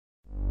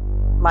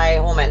my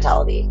whole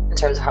mentality in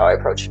terms of how I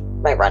approach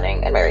my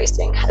running and my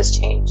racing has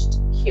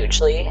changed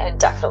hugely, and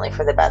definitely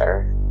for the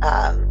better.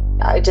 I'm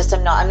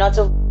not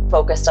so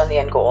focused on the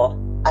end goal.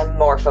 I'm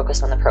more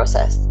focused on the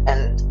process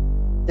and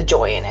the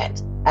joy in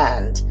it.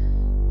 And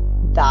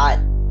that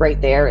right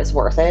there is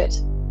worth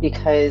it,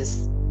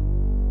 because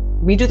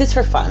we do this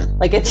for fun.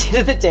 Like, at the end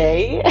of the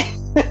day,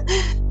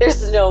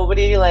 there's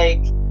nobody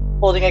like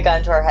holding a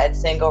gun to our head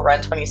saying, go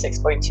run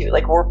 26.2.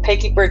 Like,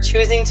 we're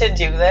choosing to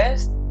do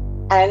this,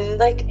 and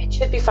like, it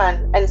should be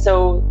fun. And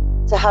so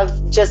to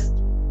have just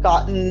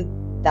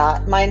gotten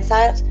that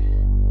mindset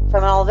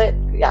from all of it,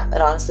 yeah, it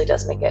honestly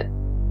does make it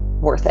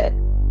worth it.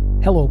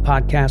 Hello,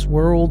 podcast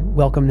world.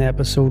 Welcome to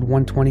episode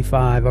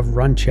 125 of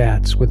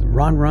RunChats with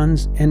Ron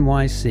Runs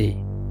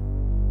NYC.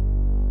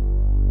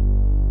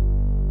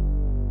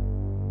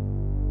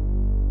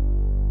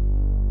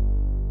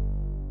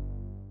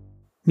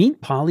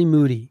 Meet Polly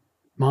Moody,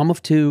 mom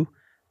of two,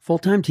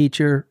 full-time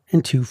teacher,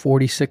 and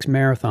 246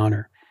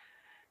 marathoner.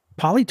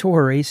 Polly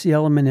tore her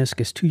ACL and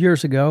meniscus 2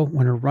 years ago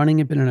when her running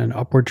had been on an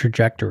upward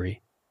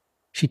trajectory.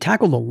 She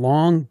tackled a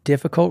long,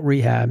 difficult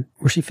rehab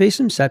where she faced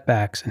some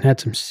setbacks and had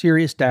some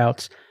serious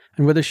doubts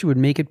on whether she would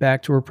make it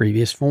back to her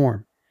previous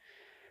form.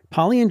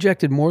 Polly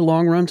injected more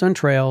long runs on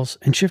trails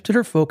and shifted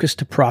her focus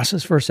to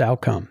process versus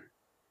outcome.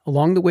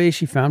 Along the way,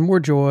 she found more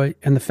joy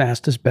and the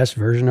fastest, best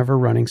version of her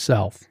running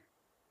self.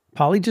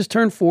 Polly just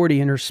turned 40,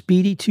 and her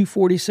speedy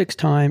 246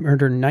 time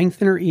earned her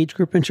 9th in her age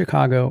group in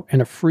Chicago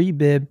and a free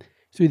bib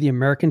through the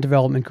American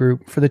Development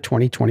Group for the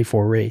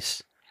 2024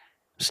 race.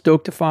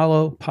 Stoked to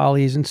follow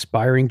Polly's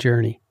inspiring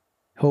journey.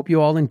 Hope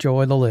you all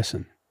enjoy the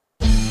listen.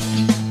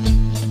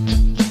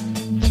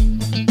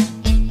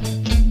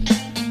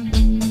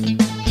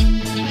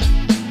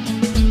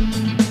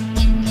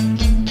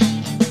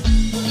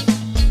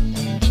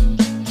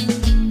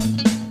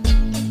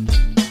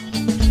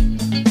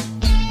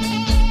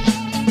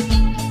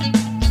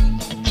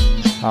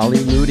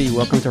 Polly Moody,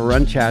 welcome to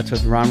Run Chats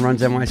with Ron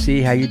Runs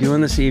NYC. How you doing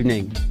this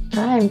evening?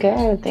 Hi, I'm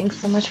good. Thanks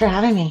so much for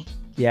having me.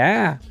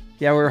 Yeah,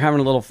 we were having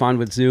a little fun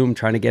with Zoom,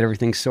 trying to get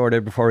everything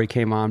sorted before we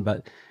came on,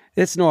 but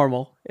it's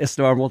normal. It's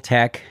normal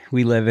tech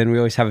we live in. We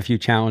always have a few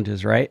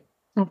challenges, right?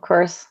 Of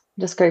course.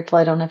 I'm just grateful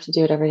I don't have to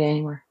do it every day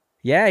anymore.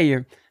 Yeah,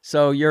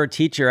 you're a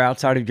teacher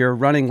outside of your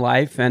running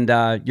life, and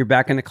you're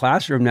back in the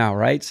classroom now,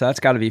 right? So that's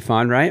got to be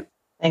fun, right?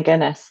 Thank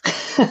goodness.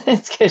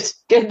 It's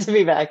good to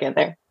be back in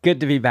there. Good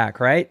to be back,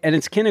 right? And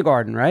it's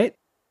kindergarten, right?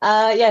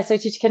 Yeah, so I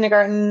teach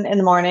kindergarten in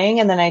the morning,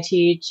 and then I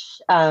teach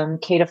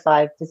K to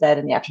 5 phys ed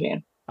in the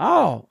afternoon.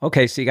 Oh,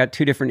 okay. So you got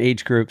two different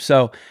age groups.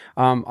 So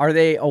are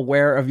they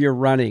aware of your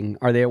running?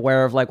 Are they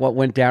aware of like what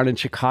went down in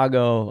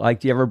Chicago?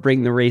 Like, do you ever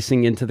bring the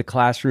racing into the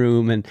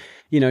classroom and,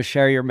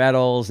 share your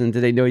medals? And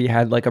do they know you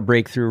had like a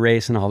breakthrough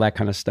race and all that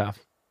kind of stuff?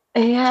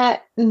 Yeah,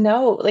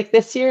 no, like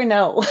this year,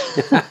 no.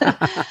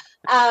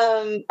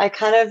 I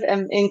kind of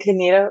am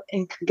incognito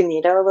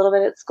a little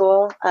bit at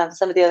school.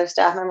 Some of the other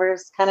staff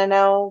members kind of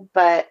know,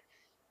 but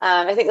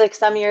I think like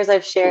some years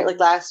I've shared, like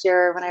last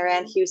year when I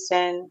ran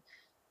Houston,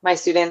 my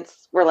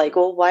students were like,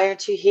 well, why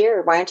aren't you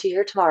here? Why aren't you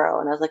here tomorrow?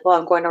 And I was like, well,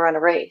 I'm going to run a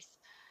race.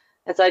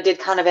 And so I did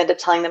kind of end up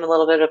telling them a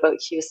little bit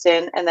about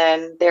Houston. And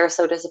then they were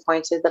so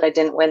disappointed that I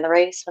didn't win the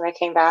race when I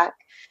came back.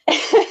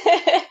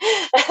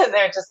 And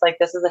they're just like,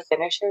 this is a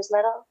finisher's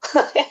medal.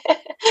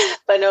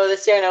 But no,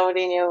 this year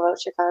nobody knew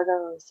about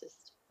Chicago.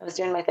 I was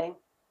doing my thing.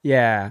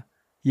 Yeah.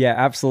 Yeah,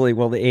 absolutely.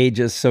 Well, the age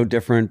is so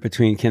different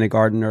between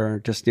kindergarten or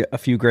just a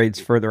few grades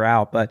further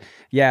out. But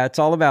yeah, it's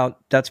all about,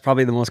 that's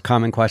probably the most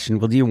common question.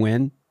 Well, do you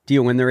win? Do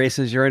you win the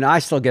races you're in? I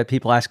still get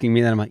people asking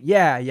me that. I'm like,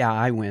 yeah,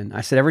 I win. I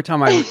said, every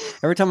time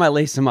I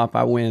lace them up,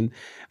 I win.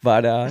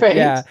 But right.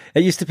 Yeah,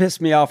 it used to piss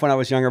me off when I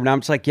was younger, but now I'm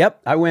just like,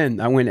 yep, I win.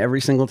 I win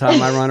every single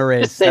time I run a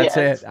race. That's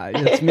it.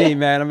 It's me,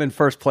 man. I'm in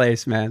first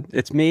place, man.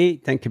 It's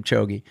me, then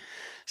Kipchoge.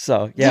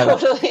 So yeah,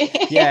 totally.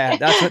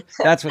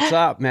 That's what's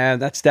up, man.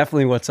 That's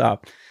definitely what's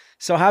up.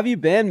 So how have you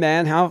been,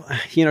 man? How,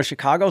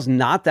 Chicago's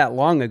not that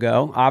long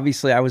ago.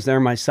 Obviously I was there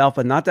myself,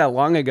 but not that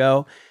long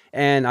ago.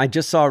 And I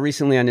just saw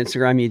recently on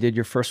Instagram, you did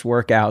your first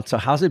workout. So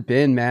how's it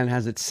been, man?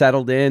 Has it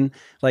settled in?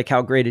 Like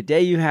how great a day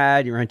you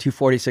had? You ran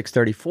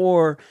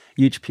 246.34,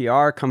 huge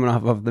PR coming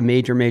off of the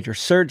major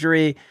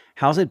surgery.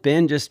 How's it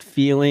been just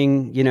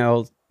feeling,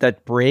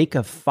 that break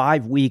of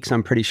 5 weeks,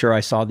 I'm pretty sure I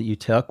saw that you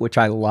took, which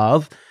I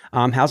love.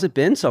 How's it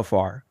been so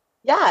far?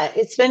 Yeah,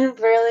 it's been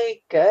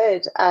really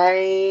good.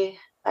 I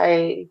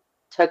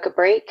took a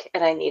break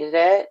and I needed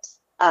it.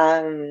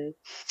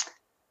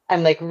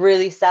 I'm like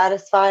really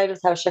satisfied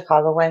with how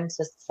Chicago went.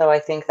 So I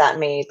think that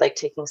made like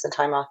taking some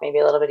time off maybe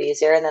a little bit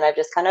easier. And then I've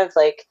just kind of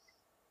like,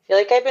 I feel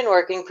like I've been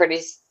working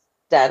pretty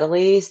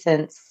steadily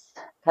since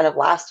kind of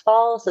last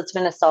fall. So it's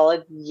been a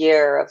solid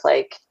year of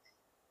like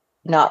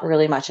not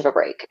really much of a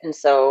break. And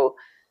so,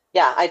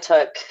 yeah, I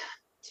took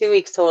 2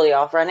 weeks totally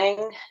off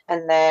running,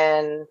 and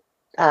then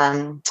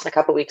a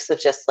couple weeks of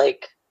just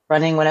like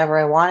running whenever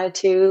I wanted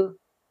to,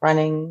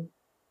 running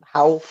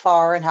how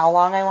far and how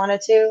long I wanted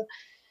to.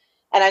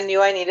 And I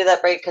knew I needed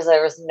that break because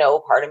there was no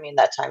part of me in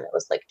that time that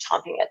was like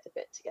chomping at the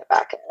bit to get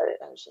back at it.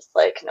 I was just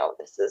like, no,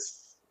 this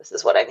this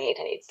is what I need.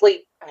 I need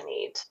sleep.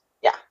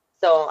 Yeah.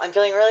 So I'm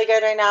feeling really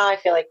good right now. I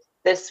feel like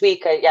this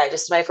week, I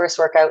just did my first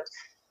workout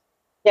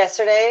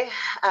yesterday.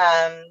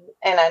 And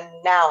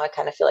now I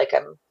kind of feel like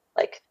I'm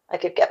like, I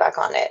could get back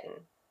on it and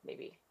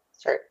maybe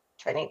start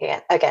training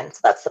again. So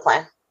that's the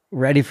plan.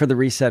 Ready for the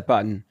reset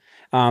button.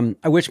 I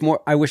wish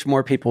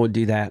more people would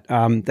do that.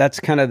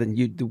 That's kind of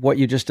what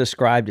you just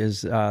described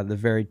is the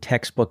very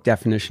textbook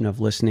definition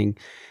of listening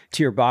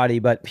to your body.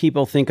 But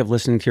people think of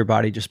listening to your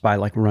body just by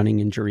like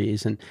running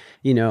injuries, and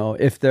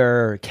if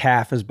their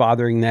calf is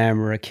bothering them,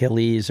 or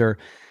Achilles, or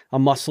a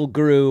muscle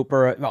group,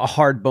 or a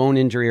hard bone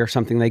injury or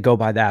something, they go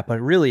by that.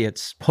 But really,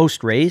 it's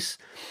post race.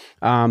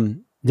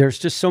 There's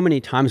just so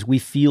many times we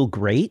feel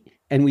great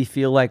and we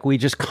feel like we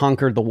just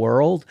conquered the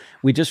world.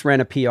 We just ran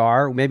a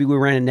PR. Maybe we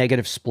ran a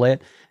negative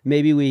split.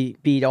 Maybe we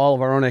beat all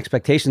of our own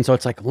expectations. So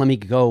it's like, let me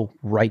go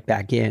right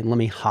back in. Let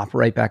me hop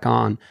right back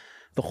on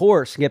the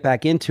horse, get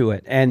back into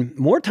it. And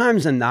more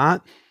times than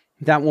not,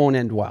 that won't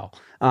end well.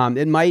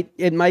 It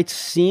might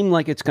seem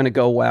like it's going to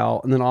go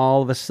well, and then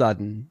all of a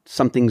sudden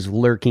something's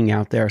lurking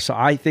out there. So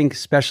I think,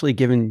 especially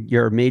given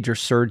your major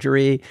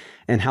surgery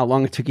and how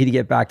long it took you to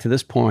get back to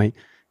this point,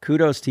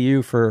 kudos to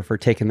you for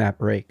taking that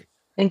break.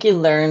 I think you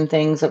learn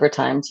things over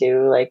time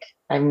too. Like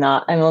I'm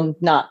not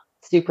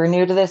super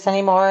new to this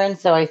anymore. And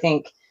so I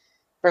think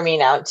for me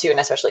now too, and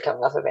especially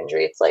coming off of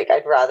injury, it's like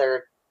I'd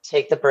rather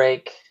take the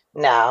break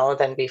now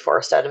than be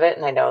forced out of it.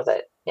 And I know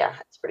that, yeah,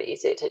 it's pretty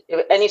easy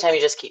anytime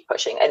you just keep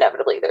pushing,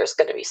 inevitably there's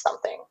going to be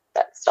something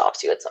that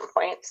stops you at some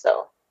point.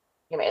 So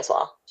you may as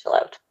well chill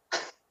out.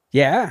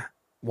 Yeah.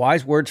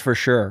 Wise words for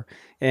sure.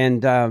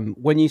 And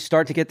when you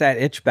start to get that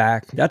itch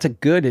back, that's a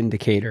good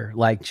indicator.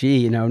 Like,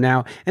 gee,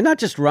 now, and not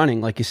just running,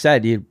 like you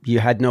said, you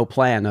had no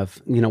plan of,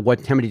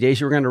 how many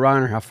days you were going to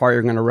run or how far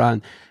you're going to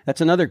run.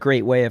 That's another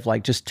great way of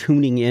like just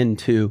tuning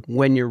into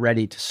when you're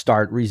ready to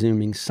start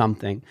resuming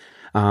something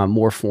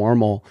more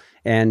formal.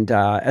 And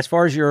as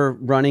far as your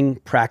running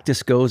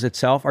practice goes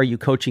itself, are you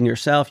coaching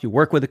yourself? You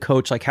work with a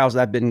coach? Like, how's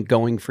that been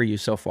going for you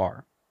so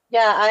far?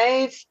 Yeah,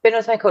 I've been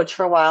with my coach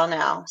for a while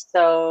now.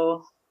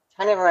 So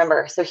trying to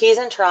remember. So he's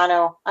in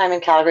Toronto. I'm in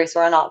Calgary. So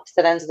we're on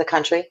opposite ends of the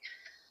country.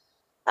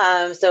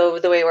 So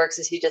the way it works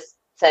is he just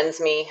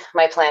sends me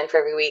my plan for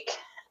every week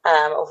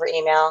over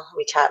email.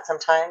 We chat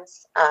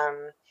sometimes.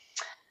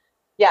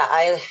 Yeah,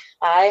 I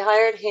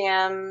hired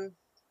him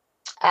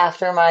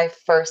after my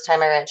first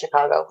time I ran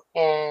Chicago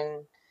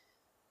in,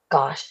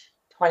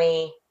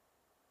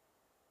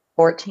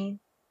 2014.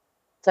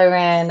 So I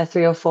ran a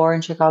 3:04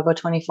 in Chicago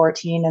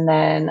 2014, and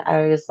then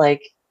I was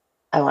like,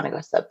 I want to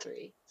go sub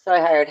 3. So I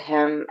hired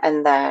him,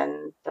 and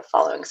then the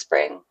following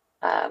spring,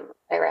 I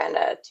ran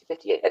a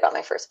 2:58. I got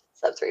my first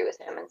sub 3 with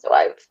him, and so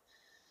I've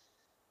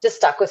just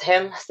stuck with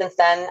him since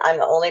then. I'm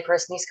the only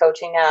person he's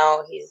coaching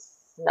now. He's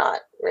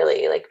not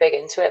really like big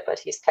into it, but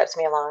he's kept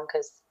me along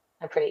because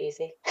I'm pretty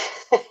easy.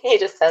 He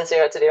just sends me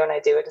what to do, and I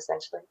do it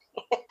essentially.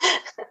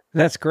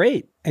 That's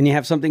great. And you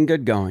have something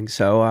good going.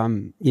 So,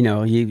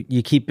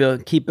 you keep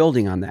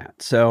building on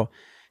that. So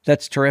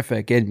that's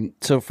terrific. And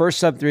so first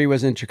sub 3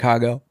 was in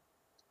Chicago,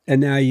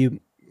 and now you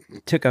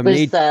took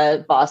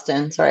a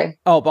Boston, sorry.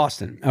 Oh,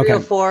 Boston. Okay.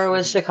 3:04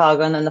 was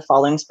Chicago, and then the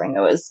following spring it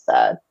was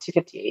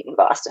 2:58 in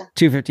Boston.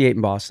 2:58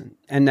 in Boston.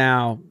 And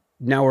now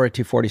we're at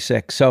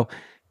 2:46. So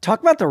talk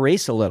about the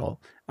race a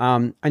little.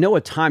 I know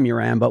what time you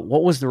ran, but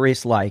what was the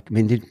race like? I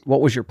mean,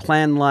 what was your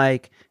plan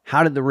like?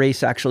 How did the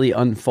race actually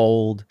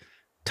unfold?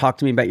 Talk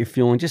to me about your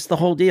feeling, just the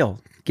whole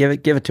deal. Give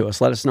it to us.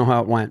 Let us know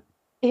how it went.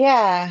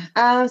 Yeah.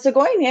 So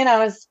going in,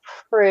 I was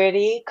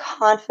pretty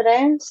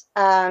confident,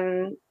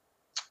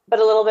 but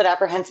a little bit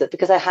apprehensive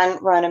because I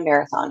hadn't run a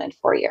marathon in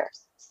 4 years.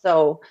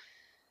 So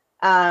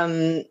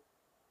there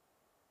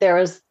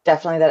was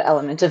definitely that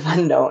element of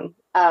unknown.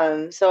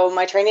 So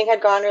my training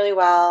had gone really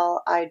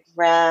well. I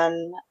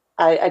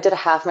did a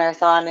half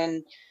marathon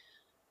in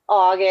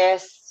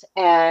August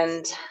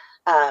and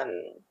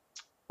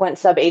went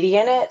sub 80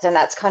 in it. And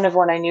that's kind of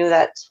when I knew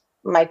that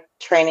my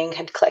training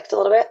had clicked a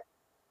little bit.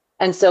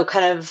 And so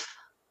kind of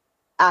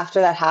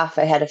after that half,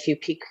 I had a few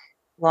peak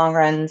long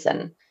runs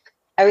and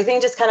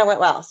everything just kind of went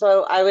well.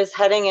 So I was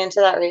heading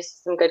into that race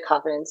with some good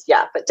confidence.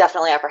 Yeah, but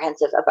definitely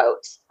apprehensive about,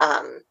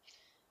 I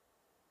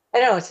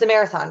don't know, it's the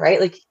marathon,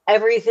 right? Like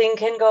everything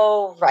can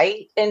go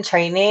right in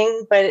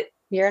training, but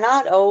you're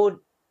not owed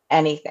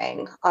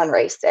anything on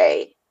race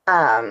day.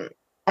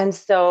 And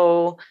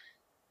so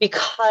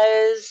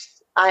because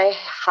I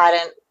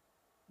hadn't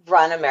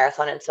run a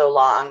marathon in so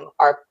long,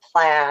 our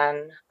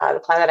plan, the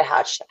plan that I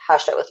hashed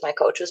out with my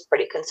coach was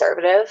pretty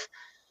conservative.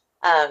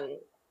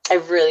 I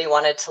really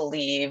wanted to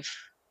leave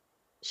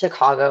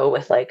Chicago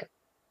with like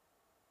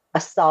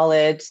a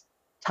solid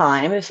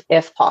time,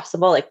 if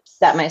possible, like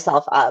set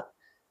myself up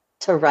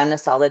to run a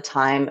solid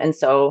time. And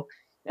so,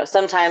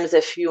 sometimes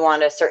if you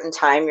want a certain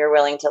time, you're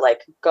willing to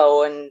like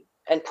go and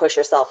push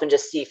yourself and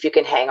just see if you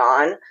can hang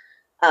on.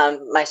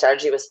 My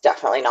strategy was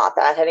definitely not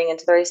that heading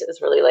into the race. It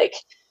was really like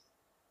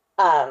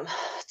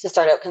to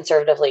start out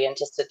conservatively and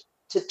just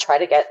to try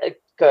to get a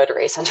good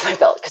race under my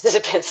belt because it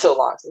had been so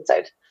long since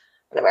I'd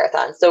in a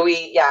marathon. So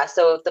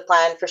so the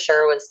plan for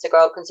sure was to go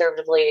out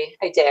conservatively.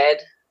 I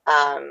did.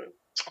 I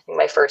think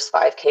my first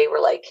 5K were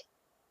like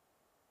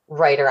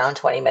right around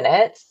 20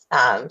 minutes.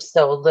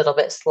 So a little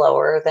bit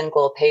slower than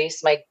goal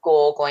pace. My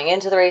goal going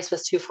into the race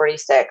was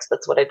 2:46.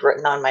 That's what I'd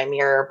written on my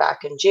mirror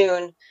back in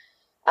June,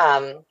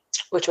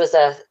 which was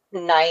a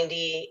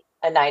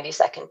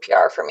 90-second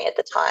PR for me at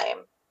the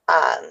time.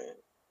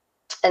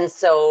 And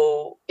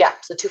so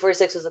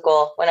 2:46 was the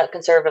goal. Went out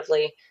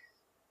conservatively.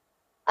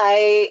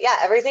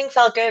 Everything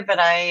felt good, but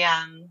I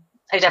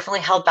definitely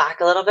held back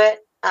a little bit.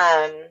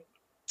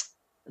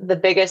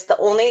 The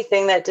only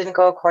thing that didn't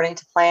go according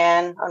to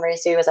plan on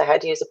race day was I had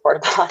to use a porta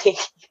potty.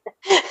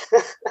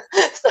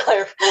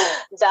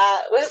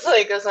 That was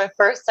it was my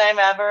first time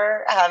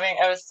ever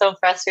I was so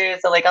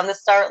frustrated. So like on the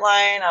start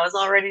line, I was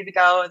all ready to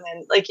go. And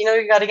then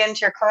you got to get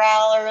into your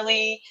corral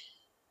early.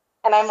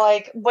 And I'm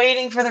like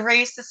waiting for the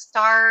race to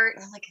start.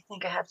 And I'm like, I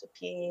think I have to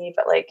pee,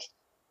 but like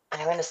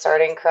I'm in a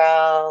starting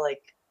corral,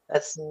 like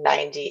that's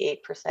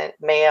 98%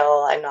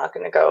 male. I'm not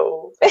going to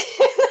go in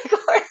the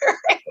corner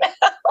right now.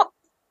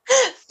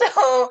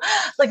 So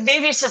like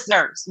maybe it's just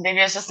nerves.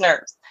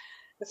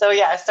 So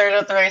I started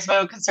out the race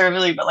mode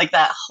conservatively, but like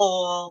that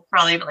whole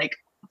probably like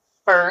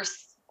first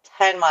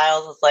 10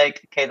 miles was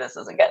like, okay, this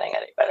isn't getting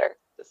any better.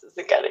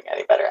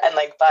 And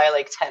like by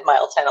like 10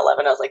 mile, 10,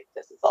 11, I was like,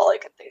 this is all I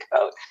can think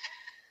about.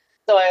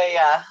 So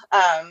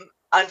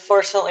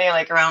unfortunately,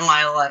 like around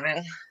mile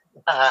 11,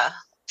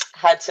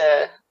 had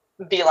to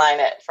beeline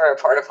it for a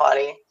porta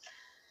potty.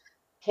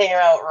 Came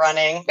out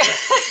running,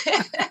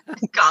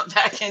 got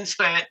back into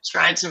it,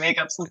 tried to make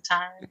up some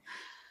time.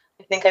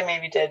 I think I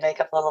maybe did make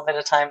up a little bit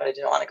of time, but I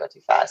didn't want to go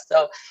too fast.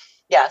 So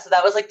so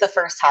that was like the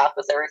first half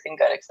was everything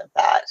good except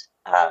that.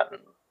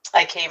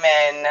 I came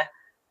in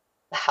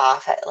the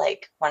half at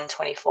like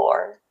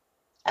 1:24.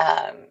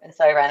 And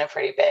so I ran a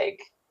pretty big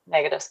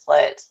negative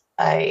split.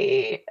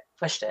 I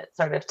pushed it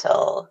sort of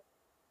till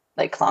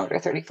like kilometer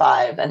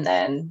 35 and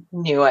then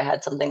knew I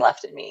had something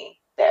left in me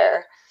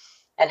there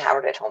and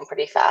hammered it home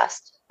pretty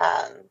fast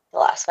the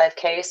last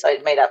 5K. So I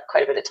made up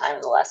quite a bit of time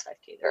in the last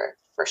 5K. They're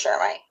for sure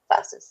my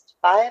fastest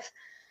 5.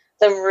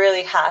 So I'm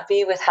really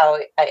happy with how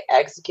I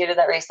executed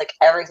that race. Like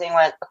everything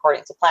went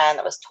according to plan.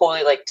 That was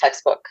totally like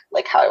textbook,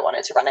 like how I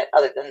wanted to run it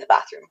other than the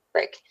bathroom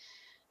break.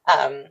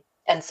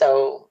 And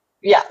so,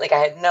 like I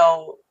had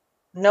no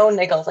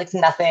niggles, like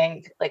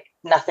nothing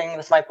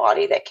with my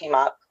body that came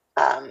up.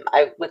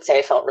 I would say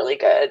I felt really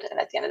good. And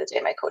at the end of the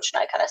day, my coach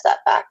and I kind of sat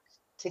back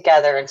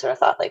together and sort of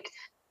thought like,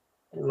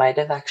 it might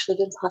have actually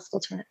been possible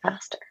to run it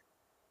faster.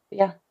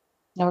 But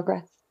no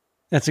regrets.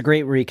 That's a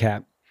great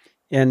recap.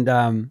 And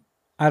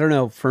I don't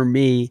know, for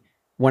me,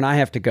 when I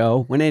have to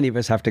go, when any of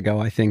us have to go,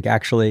 I think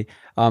actually,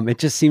 it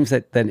just seems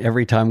that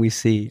every time we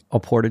see a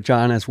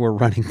porta-john as we're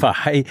running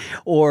by,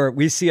 or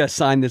we see a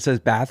sign that says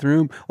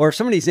bathroom, or if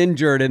somebody's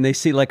injured and they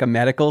see like a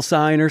medical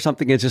sign or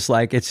something, it's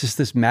just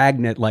this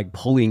magnet like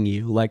pulling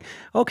you like,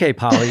 okay,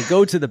 Polly,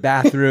 go to the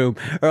bathroom.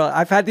 Or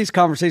I've had these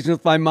conversations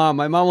with my mom.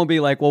 My mom will be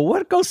like, well,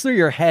 what goes through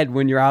your head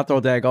when you're out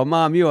all day? I go,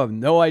 Mom, you have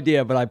no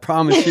idea, but I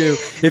promise you,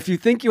 if you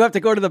think you have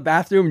to go to the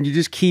bathroom and you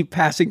just keep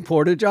passing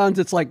porta-johns,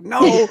 it's like,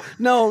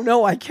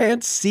 no, I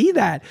can't see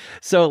that.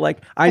 So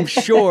like, I'm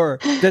sure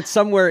that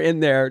somewhere in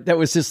there that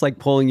was just like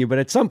pulling you, but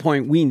at some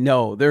point we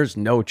know there's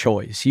no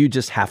choice. You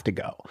just have to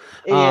go.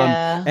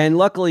 And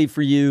luckily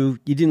for you,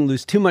 you didn't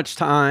lose too much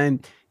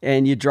time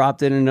and you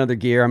dropped it in another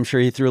gear. I'm sure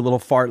you threw a little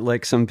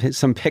fartlek,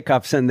 some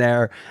pickups in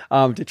there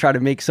to try to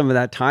make some of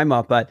that time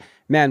up. But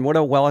man, what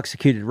a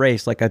well-executed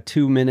race, like a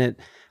 2-minute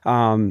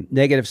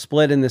negative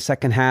split in the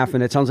second half.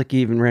 And it sounds like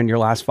you even ran your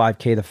last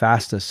 5K the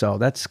fastest. So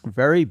that's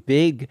very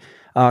big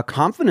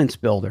confidence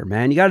builder,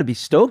 man. You got to be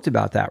stoked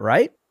about that,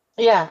 right?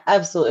 Yeah,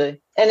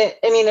 absolutely. And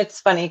it's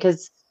funny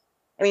because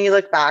you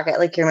look back at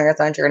like your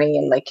marathon journey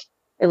and like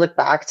I look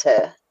back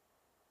to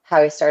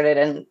how I started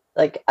and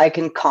like I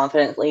can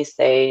confidently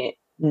say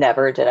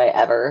never did I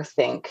ever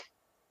think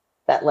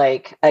that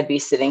like I'd be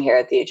sitting here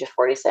at the age of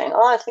 40 saying,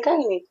 oh, I think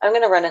I'm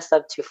going to run a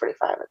sub 2:45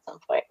 at some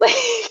point. Like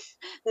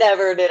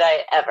never did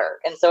I ever.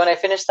 And so when I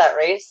finished that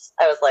race,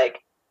 I was like,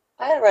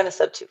 I had to run a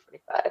sub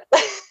 2:45.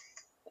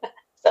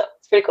 So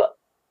it's pretty cool.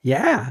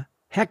 Yeah.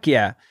 Heck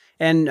yeah.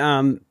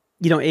 And,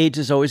 age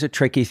is always a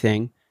tricky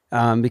thing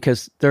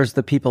because there's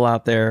the people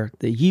out there,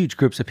 the huge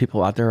groups of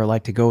people out there who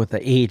like to go with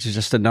the age is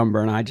just a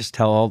number. And I just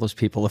tell all those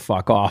people to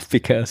fuck off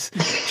because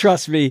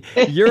trust me,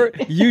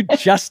 you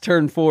just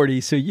turned 40.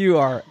 So you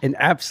are an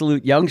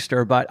absolute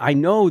youngster. But I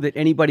know that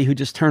anybody who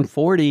just turned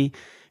 40,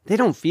 they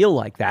don't feel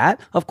like that.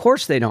 Of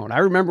course they don't. I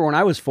remember when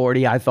I was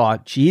 40, I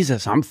thought,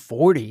 Jesus, I'm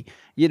 40.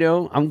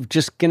 I'm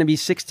just going to be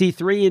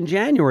 63 in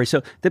January.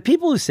 So the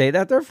people who say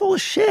that, they're full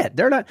of shit.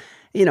 They're not,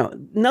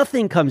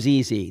 nothing comes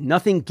easy.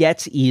 Nothing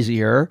gets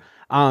easier.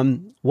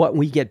 What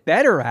we get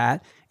better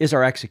at is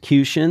our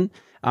execution.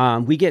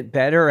 We get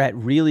better at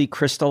really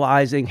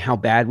crystallizing how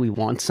bad we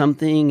want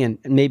something and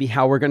maybe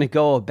how we're going to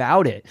go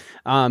about it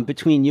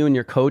between you and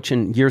your coach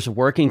and years of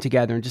working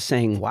together and just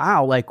saying,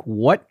 wow, like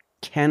what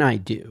can I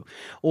do?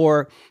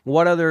 Or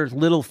what other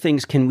little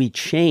things can we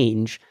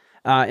change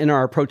in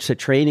our approach to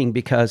training,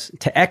 because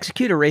to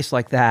execute a race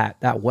like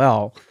that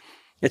well,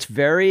 it's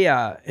very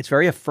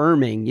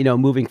affirming,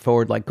 moving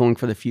forward, like going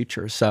for the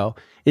future. So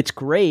it's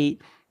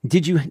great.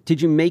 Did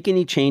you make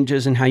any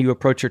changes in how you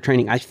approach your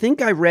training? I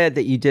think I read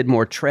that you did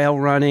more trail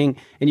running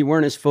and you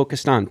weren't as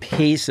focused on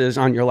paces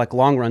on your like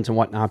long runs and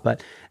whatnot,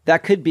 but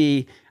that could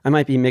be, I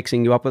might be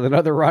mixing you up with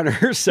another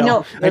runner. So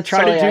No, I try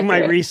totally to do my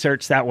accurate.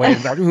 research that way,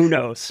 but who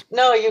knows?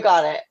 No, you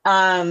got it.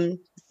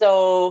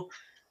 So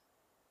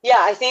yeah,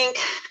 I think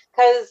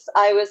because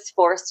I was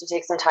forced to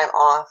take some time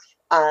off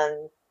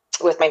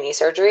with my knee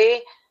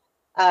surgery,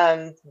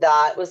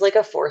 that was like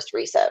a forced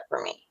reset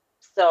for me.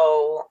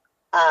 So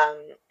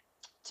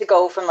to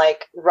go from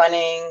like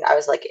running, I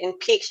was like in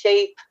peak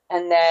shape,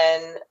 and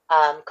then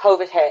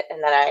COVID hit,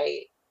 and then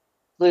I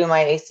blew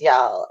my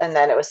ACL, and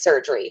then it was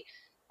surgery.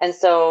 And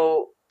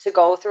so to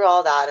go through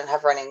all that and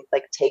have running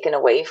like taken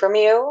away from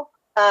you,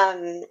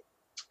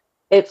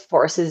 it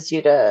forces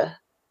you to,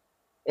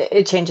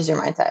 it changes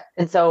your mindset.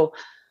 And so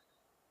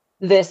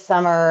this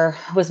summer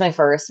was my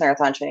first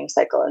marathon training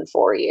cycle in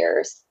 4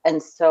 years.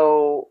 And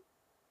so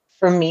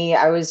for me,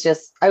 I was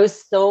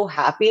so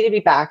happy to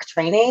be back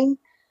training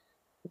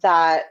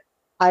that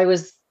I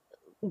was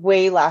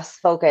way less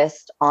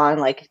focused on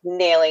like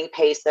nailing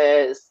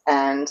paces,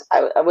 and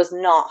I was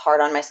not hard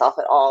on myself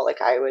at all.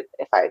 Like I would,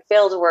 if I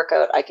failed a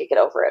workout, I could get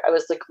over it. I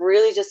was like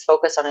really just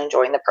focused on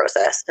enjoying the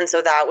process. And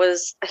so that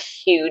was a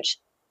huge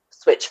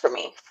switch for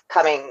me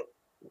coming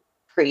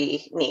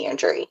pre knee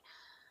injury.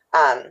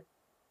 Um,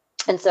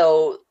 and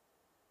so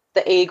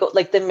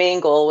the main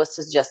goal was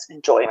to just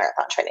enjoy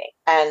marathon training,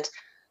 and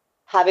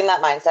having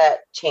that mindset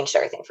changed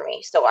everything for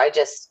me. So it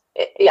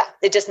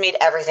just made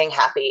everything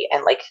happy,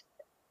 and like,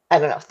 I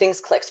don't know,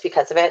 things clicked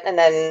because of it. And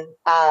then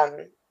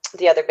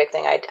the other big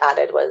thing I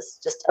added was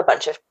just a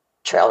bunch of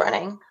trail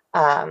running.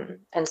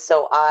 And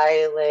so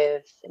I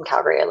live in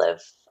Calgary. I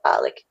live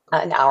like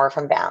an hour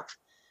from Banff.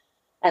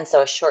 And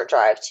so a short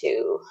drive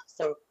to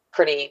some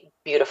pretty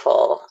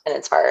beautiful and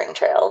inspiring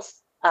trails.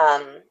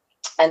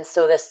 And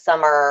so this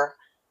summer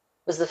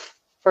was the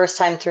first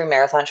time through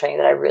marathon training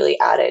that I really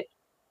added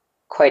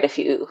quite a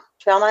few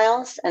trail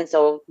miles. And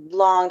so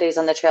long days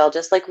on the trail,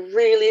 just like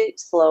really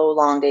slow,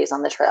 long days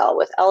on the trail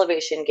with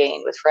elevation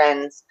gain with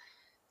friends,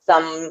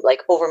 some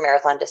like over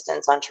marathon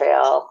distance on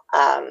trail.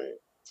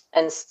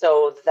 And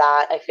so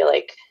that I feel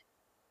like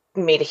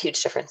made a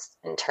huge difference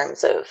in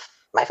terms of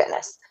my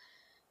fitness.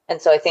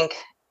 And so I think,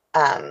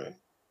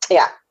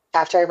 yeah,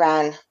 after I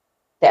ran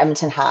the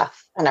Edmonton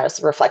half and I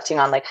was reflecting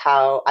on like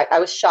how I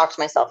was shocked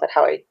myself at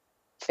how I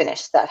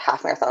finished that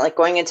half marathon, like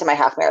going into my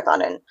half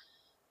marathon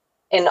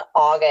in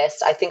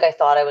August, I think I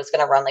thought I was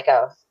going to run like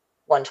a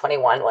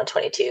 121,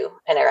 122,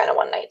 and I ran a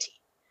 119.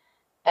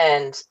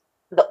 And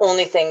the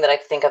only thing that I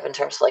could think of in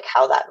terms of like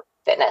how that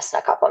fitness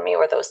snuck up on me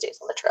were those days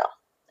on the trail.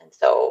 And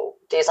so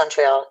days on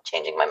trail,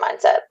 changing my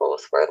mindset,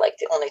 both were like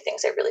the only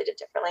things I really did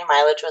differently.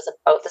 Mileage was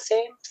about the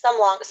same, some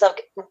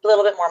a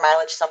little bit more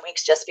mileage some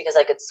weeks just because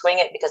I could swing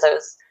it because I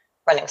was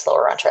running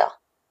slower on trail.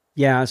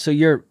 Yeah. So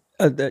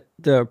the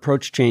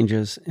approach change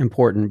is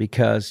important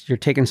because you're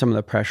taking some of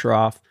the pressure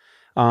off.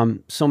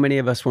 So many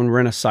of us, when we're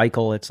in a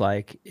cycle, it's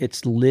like,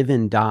 it's live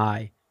and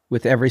die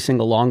with every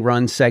single long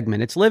run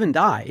segment. It's live and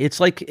die. It's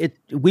like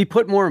we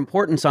put more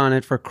importance on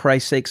it, for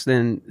Christ's sakes,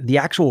 than the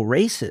actual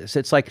races.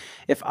 It's like,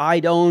 if I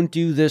don't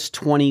do this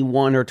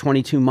 21 or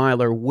 22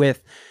 miler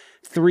with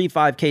 3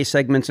 5K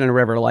segments in a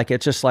river, like,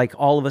 it's just like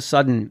all of a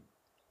sudden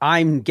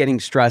I'm getting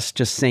stressed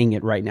just saying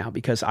it right now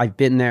because I've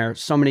been there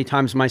so many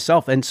times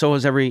myself. And so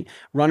has every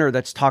runner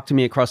that's talked to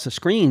me across the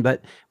screen.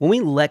 But when we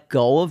let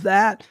go of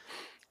that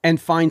and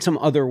find some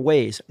other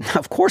ways,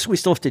 of course, we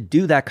still have to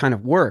do that kind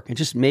of work. It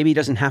just maybe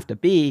doesn't have to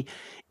be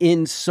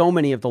in so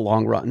many of the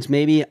long runs,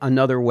 maybe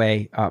another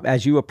way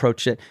as you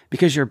approach it,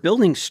 because you're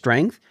building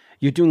strength.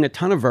 You're doing a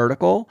ton of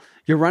vertical.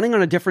 You're running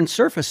on a different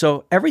surface.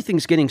 So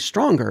everything's getting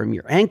stronger.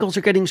 Your ankles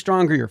are getting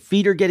stronger. Your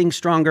feet are getting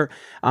stronger.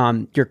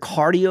 Your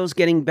cardio's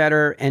getting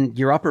better. And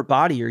your upper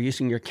body, you're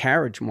using your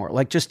carriage more.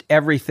 Like, just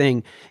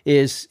everything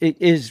is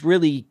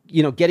really,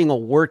 getting a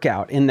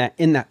workout in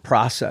that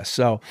process.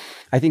 So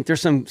I think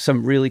there's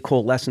some really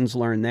cool lessons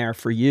learned there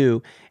for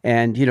you.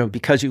 And,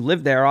 because you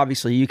live there,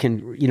 obviously you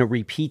can,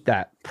 repeat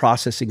that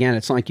process again.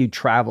 It's not like you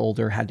traveled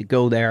or had to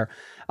go there.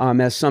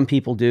 As some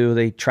people do,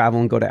 they travel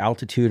and go to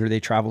altitude, or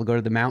they travel to go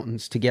to the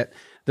mountains to get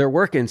their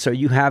work in. So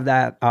you have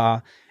that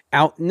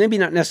out, maybe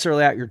not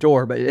necessarily out your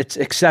door, but it's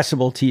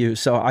accessible to you.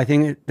 So I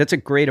think that's a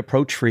great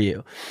approach for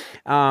you.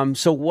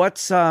 So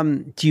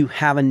do you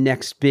have a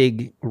next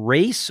big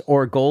race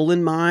or goal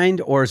in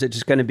mind? Or is it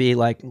just going to be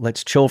like,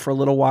 let's chill for a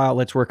little while,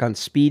 let's work on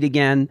speed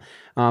again?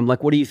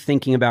 Like, what are you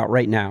thinking about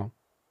right now?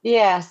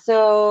 Yeah.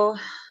 So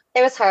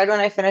it was hard when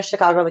I finished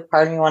Chicago. Like,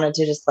 part of me wanted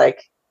to just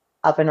like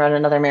up and run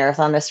another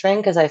marathon this spring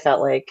because I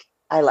felt like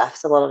I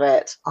left a little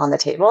bit on the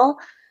table.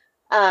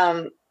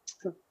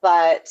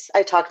 But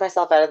I talked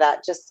myself out of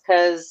that just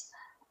because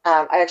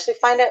I actually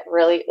find it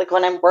really, like,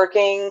 when I'm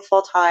working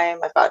full time,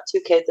 I've got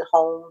 2 kids at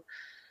home.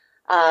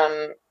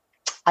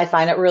 I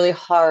find it really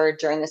hard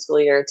during the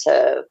school year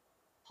to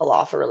pull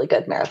off a really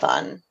good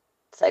marathon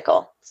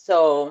cycle.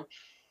 So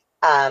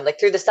like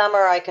through the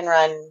summer, I can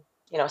run,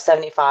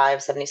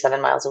 75,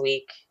 77 miles a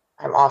week.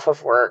 I'm off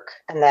of work.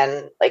 And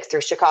then like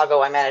through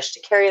Chicago, I managed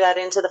to carry that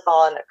into the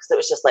fall. And because it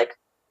was just like,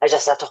 I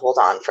just have to hold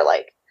on for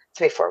like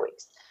 3-4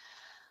 weeks.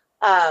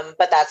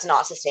 But that's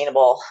not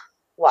sustainable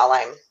while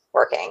I'm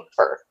working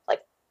for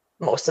like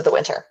most of the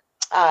winter.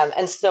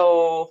 And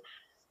so,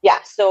 yeah,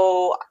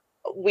 so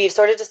we've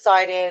sort of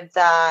decided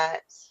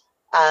that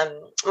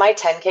my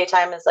 10K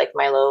time is like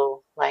my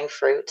low lying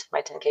fruit,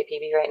 my 10K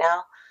PB right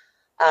now.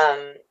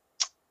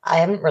 I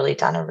haven't really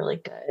done a really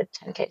good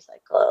 10K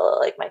cycle.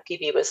 Like my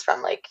PB was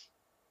from like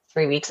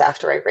 3 weeks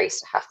after I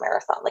raced a half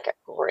marathon, like a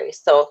cool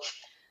race. So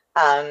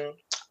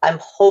I'm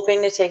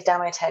hoping to take down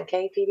my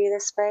 10K PB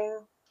this spring.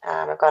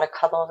 I've got a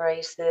couple of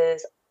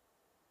races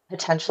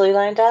potentially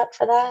lined up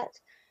for that.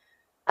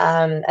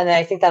 And then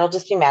I think that'll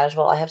just be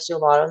manageable. I have to do a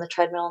lot on the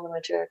treadmill in the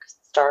winter because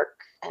it's dark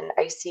and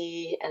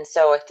icy. And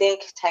so I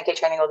think 10K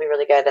training will be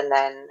really good. And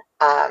then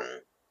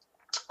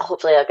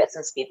hopefully I'll get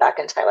some speed back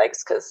into my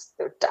legs because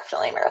they're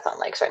definitely marathon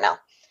legs right now.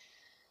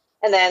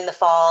 And then the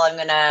fall,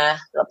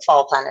 the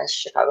fall plan is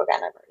Chicago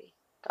again. I've already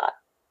got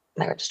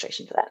my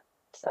registration for that.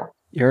 So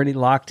you're already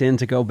locked in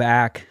to go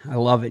back. I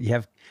love it. You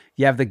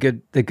have the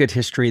good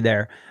history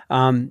there.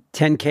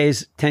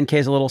 10K's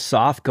a little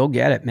soft. Go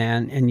get it,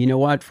 man. And you know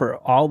what? For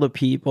all the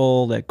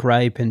people that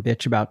gripe and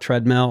bitch about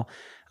treadmill,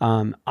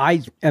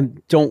 I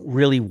don't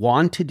really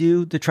want to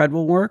do the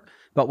treadmill work.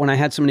 But when I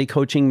had somebody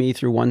coaching me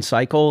through one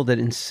cycle that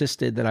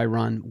insisted that I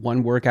run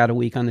one workout a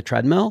week on the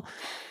treadmill,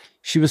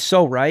 she was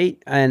so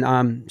right.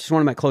 And she's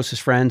one of my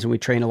closest friends and we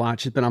train a lot.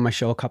 She's been on my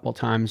show a couple of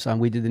times.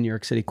 We did the New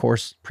York City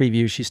course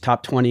preview. She's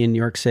top 20 in New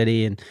York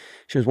City and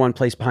she was one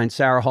place behind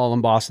Sarah Hall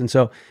in Boston.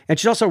 So, and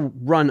she's also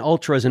run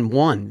ultras and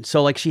won.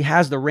 So like she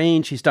has the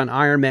range, she's done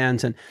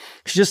Ironmans and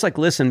she's just like,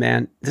 listen,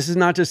 man, this is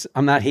not just,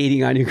 I'm not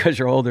hating on you because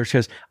you're older. She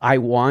goes, I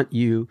want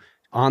you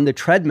on the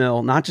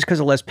treadmill, not just because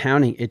of less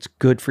pounding, it's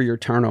good for your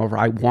turnover.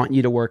 I want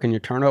you to work on your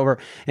turnover.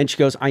 And she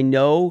goes, I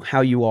know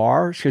how you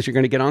are because you're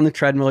going to get on the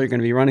treadmill, you're going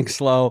to be running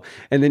slow,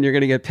 and then you're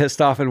going to get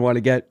pissed off and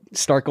want to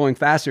start going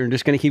faster and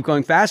just going to keep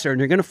going faster. And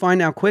you're going to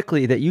find out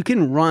quickly that you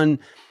can run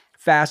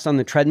fast on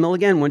the treadmill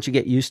again once you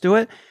get used to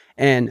it.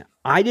 And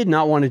I did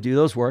not want to do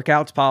those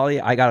workouts, Polly,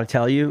 I got to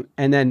tell you.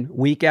 And then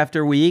week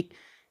after week,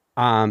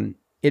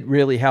 it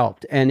really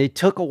helped. And it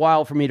took a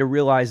while for me to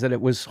realize that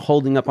it was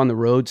holding up on the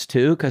roads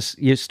too, because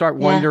you start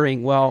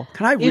wondering, well,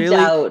 can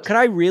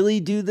I really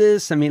do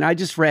this? I mean, I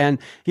just ran,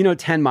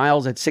 10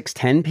 miles at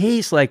 6:10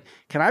 pace. Like,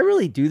 can I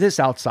really do this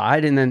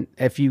outside? And then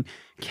if you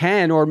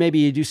can, or maybe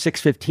you do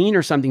 6:15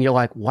 or something, you're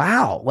like,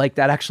 wow, like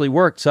that actually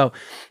worked. So,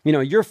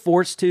 you're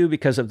forced to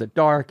because of the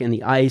dark and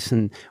the ice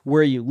and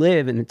where you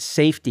live and it's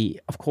safety.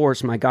 Of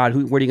course, my God,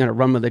 what are you going to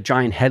run with a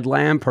giant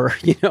headlamp or,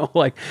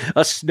 like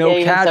a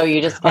snowcat, so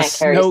you just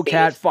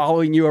can't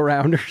following you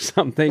around or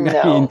something?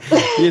 No.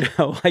 I mean,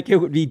 like it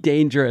would be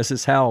dangerous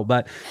as hell.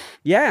 But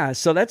yeah,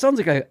 so that sounds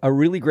like a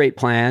really great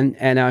plan.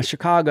 And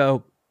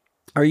Chicago,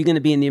 are you going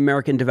to be in the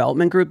American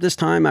Development Group this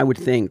time? I would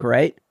think,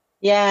 right?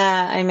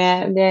 Yeah, I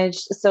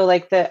managed. So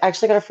like I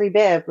actually got a free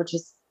bib, which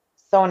is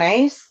so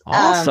nice.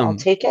 Awesome. I'll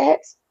take it.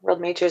 World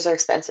majors are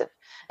expensive.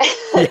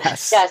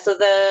 Yes. Yeah. So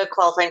the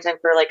qualifying time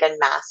for like a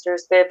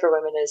master's bib for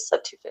women is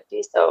sub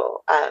 250.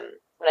 So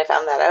when I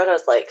found that out, I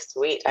was like,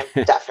 sweet,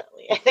 I'm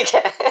definitely in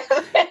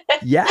again.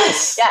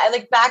 Yes. Yeah. And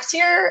like back to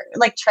your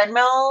like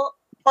treadmill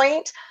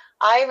point,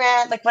 I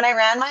ran, like when I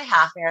ran my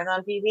half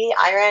marathon PB,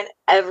 I ran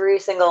every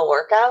single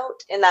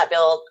workout in that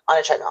build on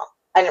a treadmill.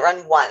 I didn't run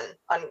one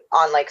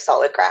on like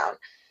solid ground.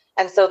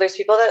 And so there's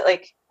people that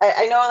like,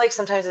 I know like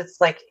sometimes it's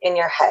like in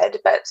your head,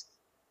 but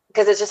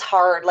because it's just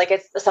hard.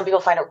 Like some people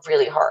find it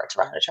really hard to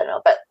run on a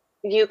treadmill, but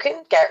you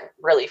can get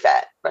really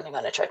fit running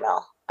on a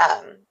treadmill.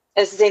 And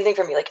it's the same thing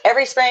for me. Like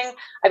every spring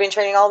I've been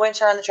training all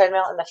winter on the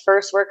treadmill and the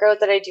first workout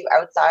that I do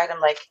outside, I'm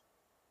like,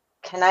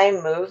 can I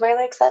move my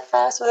legs that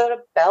fast without a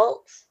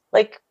belt?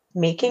 Like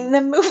making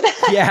them move that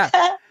fast?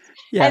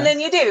 Yeah. And then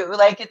you do,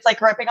 like, it's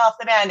like ripping off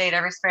the Band-Aid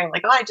every spring.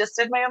 Like, oh, I just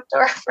did my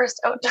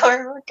first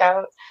outdoor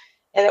workout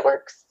and it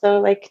works. So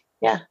like,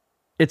 yeah.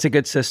 It's a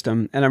good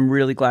system. And I'm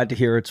really glad to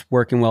hear it's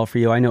working well for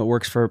you. I know it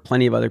works for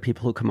plenty of other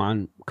people who come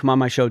on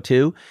my show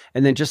too.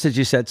 And then just as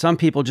you said, some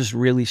people just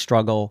really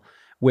struggle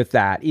with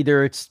that.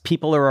 Either it's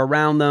people are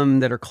around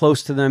them that are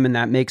close to them and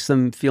that makes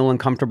them feel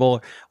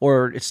uncomfortable,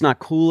 or it's not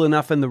cool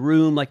enough in the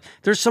room. Like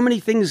there's so many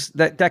things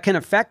that can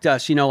affect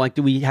us, like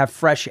do we have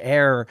fresh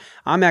air?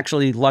 I'm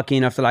actually lucky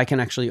enough that I can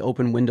actually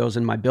open windows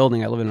in my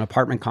building. I live in an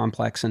apartment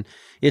complex and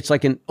it's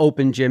like an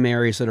open gym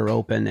areas that are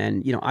open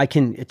and,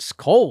 it's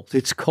cold.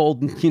 It's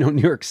cold,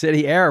 New York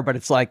City air, but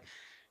it's like,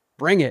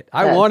 bring it.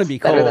 I want to be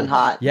cold. Better than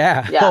hot.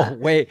 Yeah. Oh,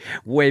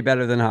 way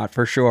better than hot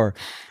for sure.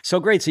 So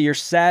great. So you're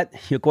set.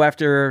 You'll go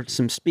after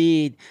some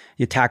speed.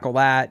 You tackle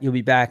that. You'll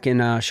be back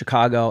in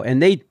Chicago.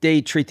 And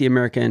they treat the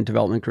American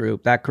Development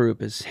Group. That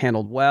group is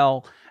handled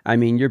well. I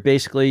mean, you're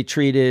basically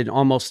treated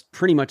almost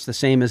pretty much the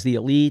same as the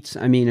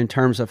elites. I mean, in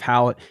terms of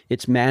how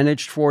it's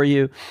managed for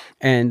you.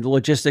 And the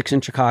logistics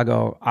in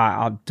Chicago,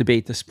 I'll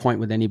debate this point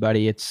with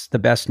anybody. It's the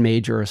best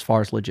major as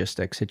far as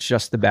logistics. It's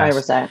just the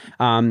best.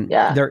 100%.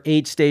 Yeah. There are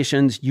 8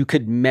 stations. You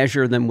could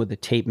measure them with a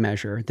tape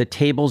measure. The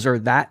tables are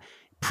that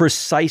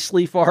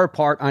precisely far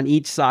apart on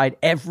each side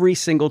every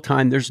single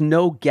time. There's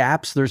no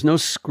gaps. There's no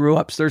screw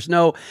ups.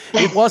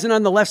 It wasn't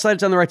on the left side.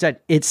 It's on the right side.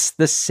 It's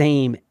the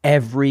same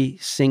every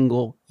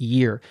single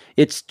year.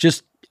 It's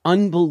just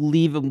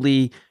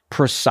unbelievably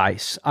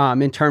precise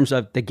in terms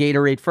of the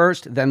Gatorade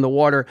first, then the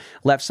water,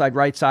 left side,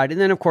 right side. And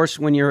then, of course,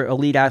 when you're an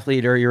elite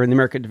athlete or you're in the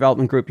American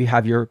Development Group, you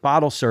have your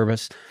bottle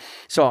service.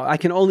 So I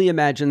can only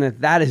imagine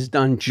that is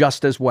done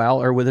just as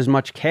well or with as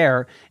much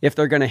care if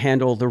they're going to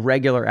handle the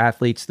regular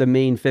athletes, the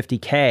main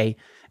 50K,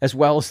 as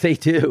well as they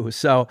do.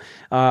 So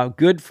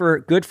good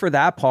for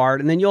that part.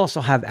 And then you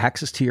also have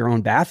access to your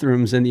own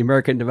bathrooms in the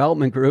American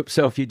Development Group.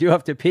 So if you do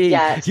have to pee,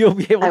 you'll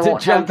be able to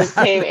jump have the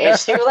same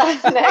issue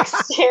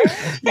next year.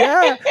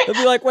 Yeah. It'll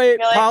be like, wait,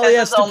 Polly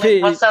has to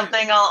pee. What's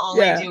something I'll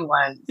only do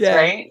once,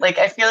 right? Like,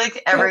 I feel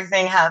like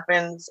everything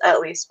happens at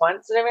least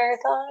once in a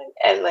marathon.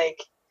 And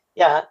like,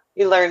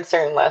 you learn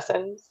certain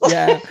lessons.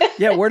 Yeah.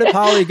 Where did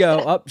Polly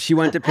go? Oh, she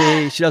went to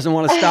pee. She doesn't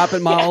want to stop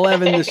at mile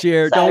 11 this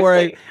year. Exactly. Don't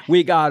worry.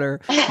 We got her.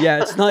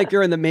 Yeah. It's not like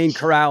you're in the main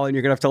corral and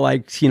you're going to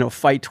have to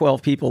fight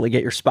 12 people to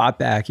get your spot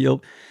back.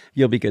 You'll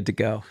be good to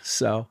go.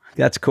 So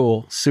that's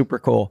cool. Super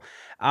cool.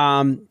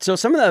 So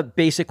some of the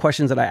basic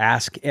questions that I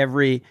ask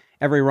every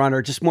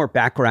runner, just more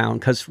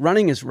background, because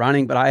running is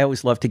running, but I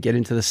always love to get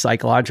into the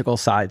psychological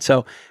side.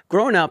 So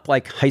growing up,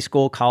 like high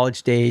school,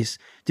 college days,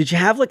 did you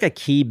have like a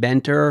key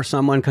mentor or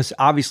someone? Because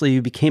obviously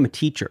you became a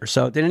teacher.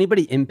 So did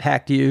anybody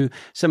impact you?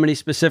 Somebody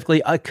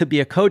specifically? It could be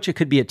a coach. It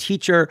could be a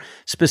teacher,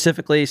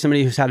 specifically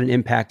somebody who's had an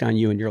impact on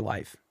you in your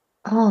life.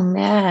 Oh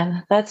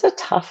man, that's a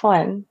tough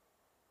one.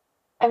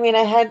 I mean,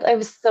 I've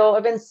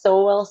been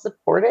so well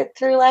supported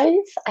through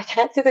life. I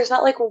can't say there's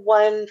not like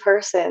one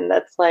person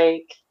that's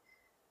like,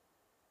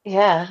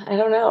 I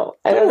don't know.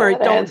 Don't worry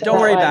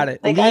about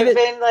it. Like I've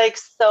been like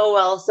so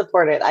well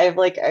supported. I have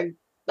like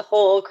the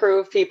whole crew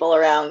of people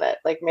around that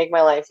like make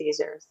my life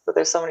easier. So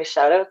there's so many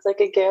shout outs I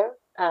could give.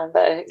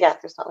 But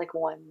there's not like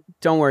one.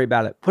 Don't worry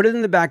about it. Put it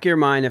in the back of your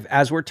mind if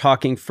as we're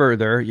talking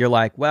further, you're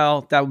like,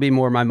 well, that would be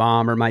more my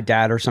mom or my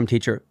dad or some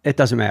teacher. It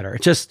doesn't matter.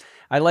 It's just,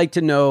 I like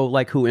to know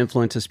like who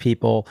influences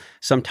people.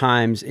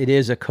 Sometimes it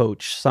is a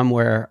coach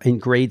somewhere in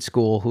grade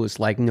school who is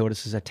like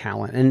notices a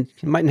talent, and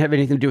it mightn't have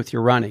anything to do with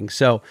your running.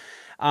 So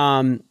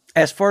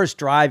as far as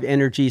drive,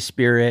 energy,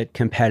 spirit,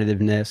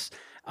 competitiveness,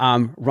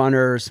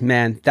 runners,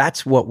 man,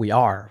 that's what we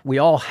are. We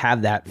all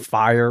have that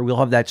fire. We all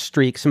have that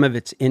streak. Some of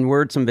it's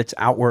inward, some of it's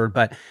outward,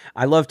 but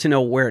I love to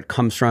know where it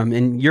comes from.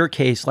 In your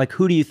case, like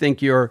who do you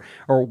think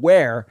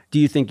where do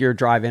you think your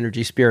drive,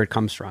 energy, spirit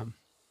comes from?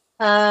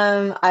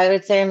 I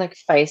would say I'm like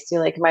feisty,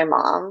 like my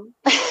mom.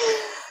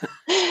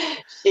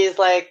 She's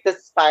like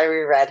this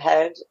fiery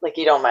redhead, like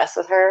you don't mess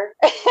with her.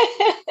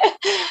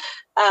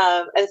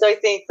 And so I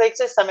think like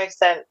to some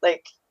extent,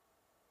 like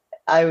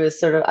I was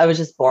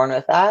just born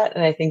with that.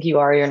 And I think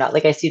you're not,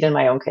 like I see it in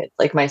my own kids.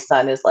 Like my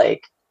son is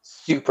like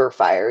super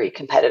fiery,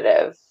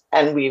 competitive,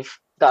 and we've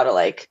got to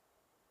like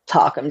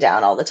talk him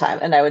down all the time.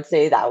 And I would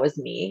say that was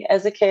me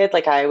as a kid.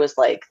 Like I was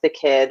like the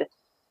kid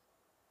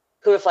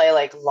who, if I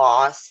like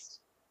lost,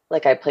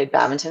 like I played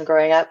badminton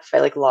growing up. If I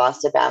like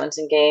lost a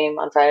badminton game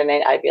on Friday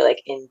night, I'd be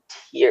like in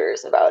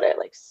tears about it,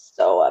 like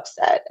so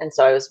upset. And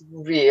so I was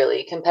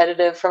really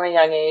competitive from a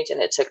young age,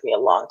 and it took me a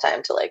long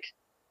time to like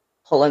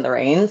pull in the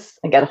reins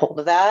and get a hold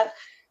of that.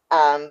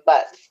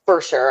 But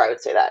for sure, I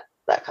would say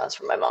that comes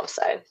from my mom's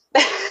side.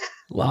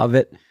 Love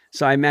it.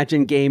 So I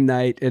imagine game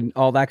night and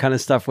all that kind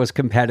of stuff was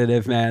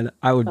competitive, man.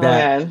 I would bet.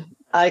 Man,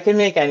 I can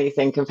make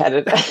anything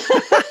competitive.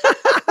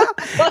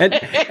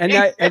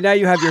 and now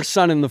you have your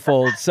son in the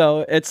fold.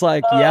 So it's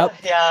like,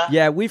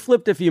 we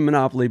flipped a few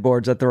Monopoly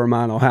boards at the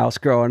Romano house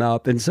growing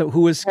up. And so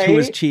who was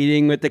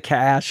cheating with the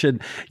cash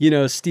and,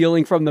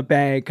 stealing from the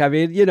bank? I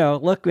mean,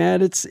 look,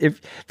 man,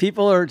 if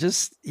people are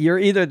just, you're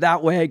either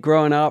that way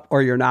growing up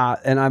or you're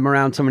not. And I'm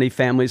around so many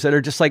families that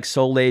are just like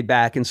so laid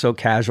back and so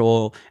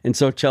casual and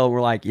so chill.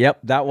 We're like, yep,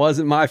 that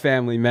wasn't my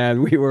family,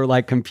 man. We were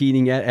like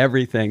competing at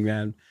everything,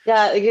 man.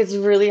 Yeah, like it's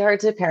really hard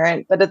to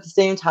parent, but at the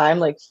same time,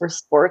 like for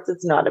sports,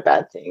 it's not a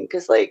bad thing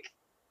because like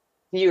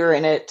you're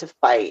in it to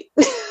fight.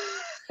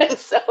 And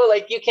so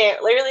like you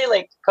can't literally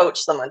like coach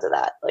someone to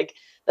that. Like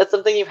that's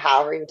something you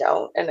have or you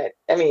don't. And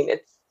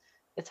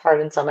it's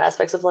hard in some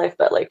aspects of life,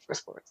 but like for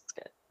sports, it's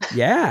good.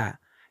 Yeah.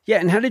 Yeah.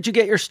 And how did you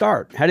get your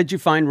start? How did you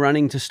find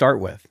running to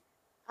start with?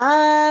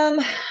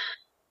 I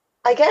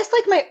guess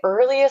like my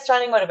earliest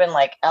running would have been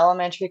like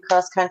elementary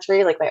cross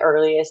country, like my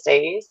earliest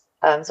days.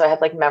 So I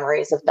have like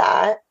memories of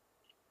that.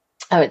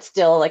 It's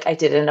still like I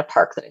did it in a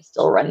park that I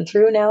still run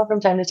through now from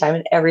time to time.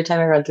 And every time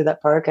I run through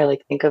that park, I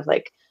like think of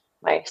like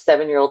my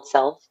 7-year-old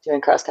self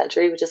doing cross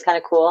country, which is kind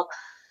of cool.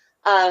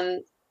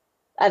 And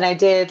I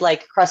did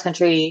like cross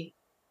country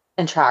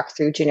and track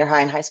through junior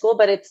high and high school,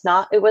 but it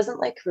wasn't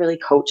like really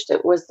coached.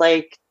 It was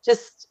like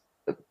just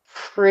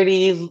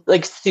pretty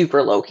like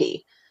super low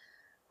key.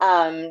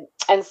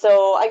 And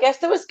so I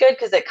guess it was good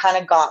because it kind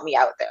of got me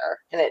out there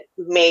and it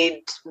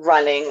made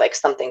running like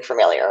something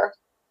familiar.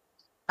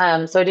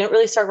 So I didn't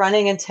really start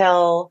running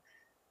until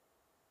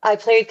I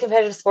played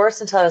competitive sports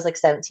until I was like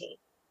 17.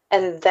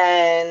 And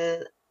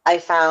then I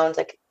found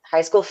like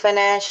high school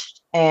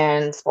finished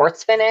and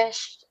sports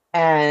finished,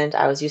 and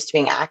I was used to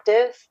being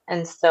active.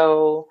 And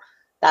so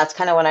that's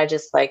kind of when I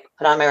just like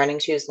put on my running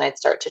shoes and I'd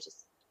start to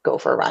just go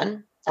for a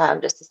run,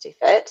 just to stay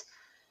fit.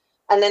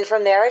 And then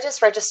from there, I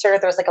just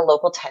registered. There was like a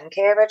local 10K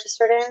I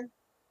registered in,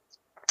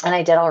 and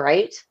I did all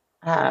right.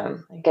 I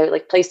got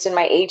like placed in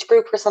my age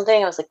group or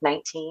something. I was like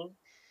 19.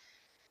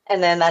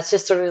 And then that's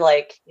just sort of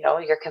like,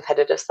 your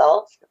competitive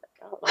self. You're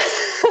like,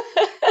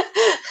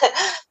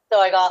 oh. So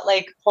I got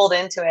like pulled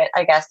into it,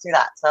 I guess, through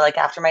that. So like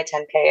after my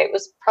 10K,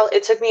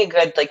 it took me a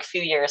good like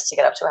few years to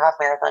get up to a half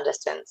marathon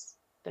distance.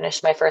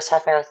 Finished my first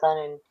half marathon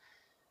in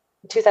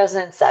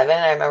 2007.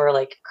 I remember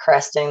like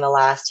cresting the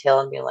last hill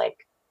and being like,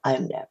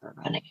 I'm never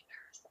running a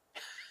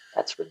marathon.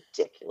 That's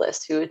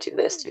ridiculous. Who would do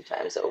this 2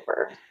 times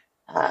over?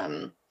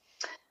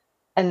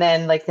 And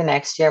then like the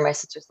next year, my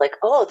sister's like,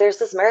 oh, there's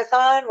this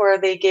marathon where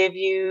they give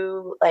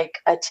you like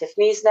a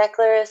Tiffany's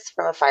necklace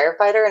from a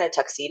firefighter and a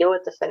tuxedo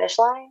at the finish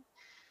line.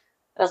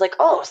 I was like,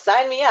 oh,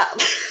 sign me up.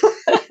 so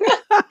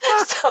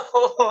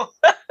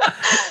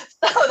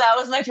that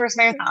was my first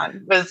marathon.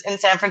 It was in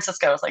San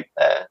Francisco. It was like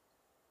the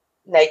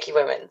Nike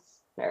Women's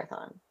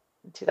Marathon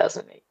in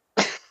 2008.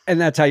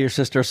 And that's how your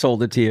sister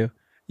sold it to you.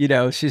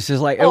 She's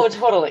just like, oh,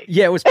 totally.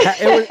 Yeah, it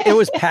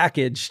was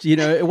packaged.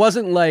 It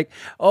wasn't like,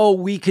 oh,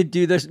 we could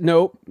do this.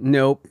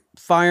 Nope.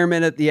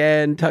 Fireman at the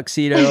end,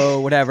 tuxedo,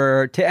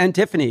 whatever, and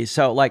Tiffany's.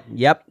 So like,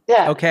 yep.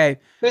 Yeah. Okay.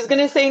 Who's going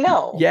to say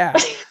no? Yeah.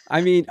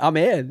 I mean, I'm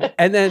in.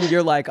 And then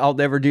you're like, I'll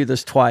never do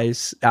this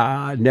twice.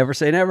 Never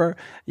say never.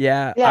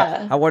 Yeah.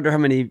 Yeah. I wonder how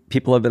many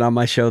people have been on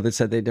my show that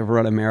said they'd never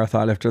run a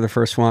marathon after the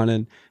first one.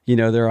 And,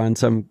 they're on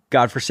some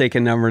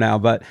godforsaken number now.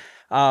 But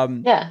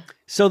yeah.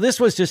 So this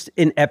was just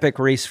an epic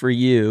race for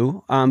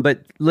you.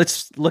 But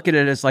let's look at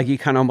it as like you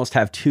kind of almost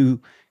have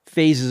two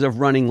phases of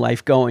running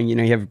life going. You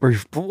have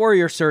before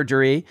your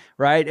surgery,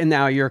 right? And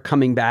now you're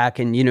coming back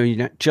and,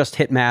 you just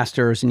hit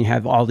masters and you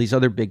have all these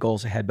other big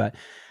goals ahead. But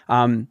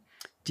do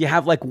you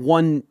have like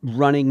one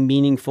running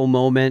meaningful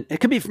moment? It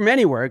could be from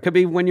anywhere. It could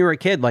be when you were a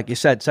kid, like you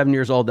said, 7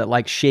 years old, that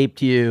like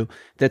shaped you,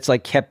 that's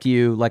like kept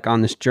you like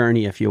on this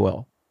journey, if you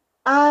will.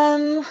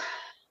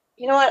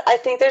 You know what? I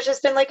think there's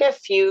just been like a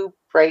few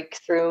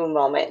breakthrough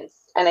moments.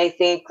 And I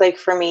think like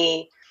for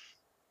me,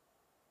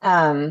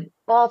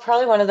 well,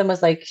 probably one of them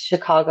was like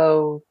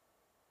Chicago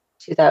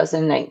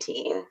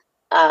 2019.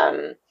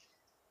 And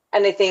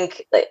I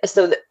think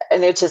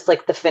and it's just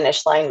like the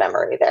finish line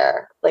memory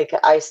there. Like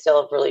I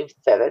still have really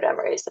vivid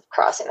memories of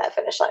crossing that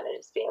finish line and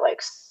just being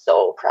like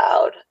so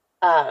proud.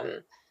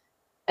 And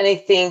I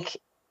think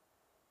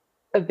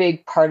a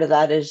big part of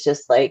that is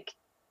just like,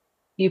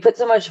 you put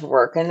so much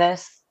work in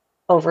this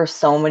over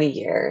so many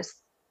years,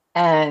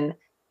 and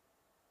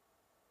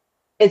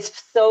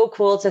it's so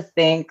cool to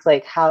think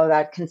like how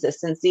that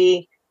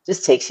consistency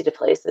just takes you to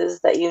places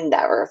that you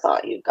never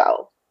thought you'd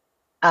go.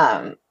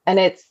 And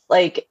it's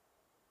like,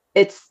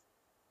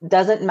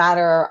 doesn't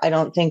matter, I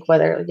don't think,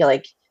 whether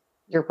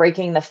you're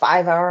breaking the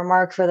 5-hour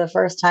mark for the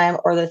first time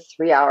or the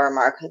 3-hour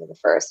mark for the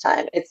first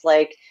time. It's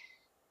like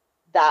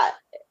that.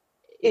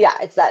 Yeah,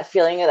 it's that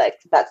feeling of like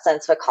that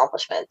sense of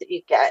accomplishment that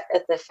you get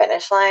at the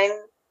finish line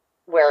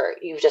where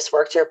you've just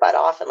worked your butt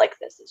off and like,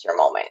 this is your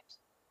moment.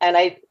 And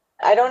I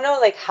don't know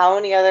like how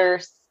many other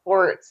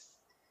sports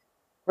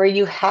where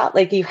you have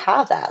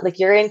that, like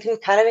you're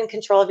kind of in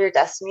control of your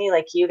destiny,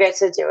 like you get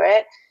to do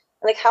it.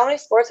 And like how many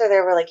sports are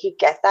there where like you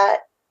get that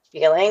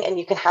feeling, and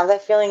you can have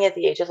that feeling at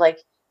the age of like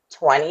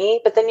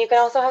 20, but then you can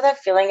also have that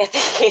feeling at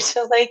the age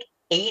of like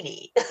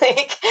 80.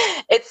 Like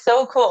it's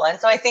so cool. And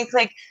so I think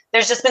like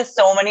there's just been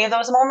so many of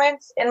those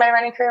moments in my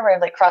running career where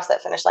I've like crossed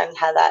that finish line and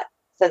had that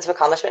sense of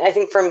accomplishment. I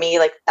think for me,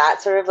 like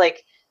that's sort of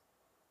like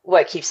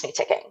what keeps me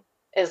ticking,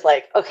 is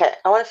like, okay,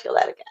 I want to feel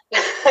that again.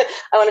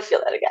 I want to feel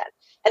that again.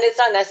 And it's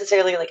not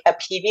necessarily like a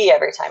PB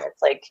every time.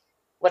 It's like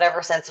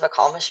whatever sense of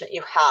accomplishment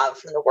you have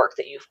from the work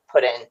that you've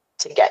put in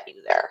to get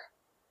you there.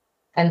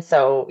 And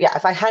so, yeah,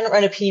 if I hadn't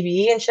run a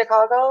PB in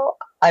Chicago,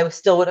 I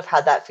still would have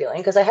had that feeling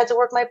because I had to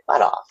work my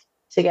butt off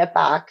to get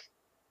back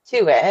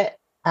to it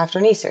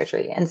after knee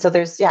surgery. And so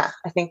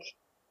I think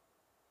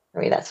for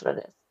me, that's what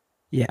it is.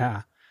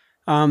 Yeah.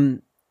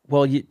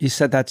 Well, you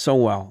said that so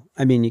well.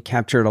 I mean, you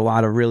captured a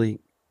lot of really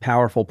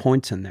powerful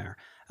points in there.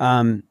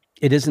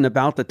 It isn't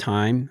about the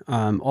time,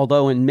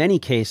 although in many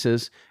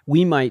cases,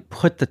 we might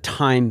put the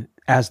time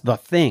as the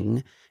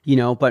thing,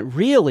 but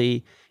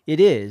really it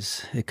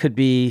is. It could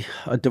be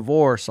a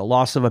divorce, a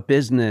loss of a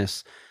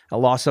business, a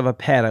loss of a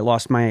pet. I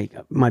lost my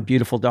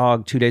beautiful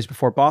dog 2 days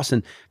before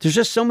Boston. There's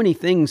just so many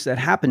things that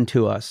happen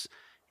to us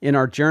in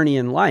our journey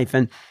in life.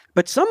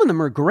 But some of them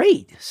are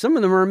great. Some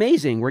of them are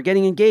amazing. We're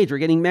getting engaged. We're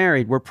getting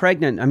married. We're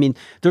pregnant. I mean,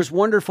 there's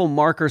wonderful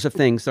markers of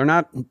things. They're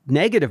not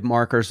negative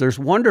markers. There's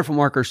wonderful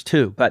markers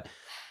too. But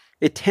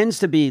it tends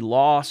to be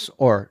loss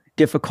or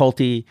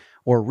difficulty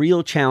or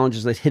real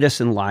challenges that hit us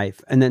in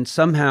life. And then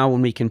somehow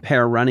when we can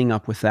pair running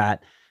up with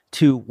that,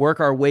 to work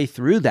our way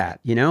through that.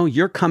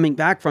 You're coming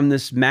back from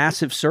this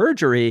massive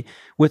surgery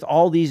with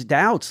all these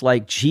doubts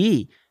like,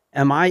 gee,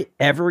 am I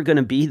ever going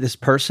to be this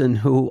person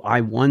who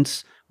I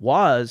once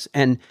was?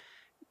 And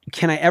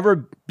can I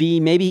ever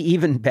be maybe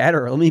even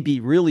better? Let me be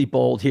really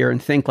bold here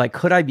and think like,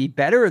 could I be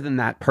better than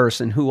that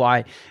person who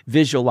I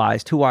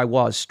visualized, who I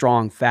was,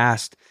 strong,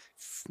 fast,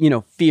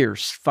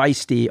 fierce,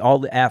 feisty, all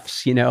the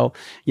F's,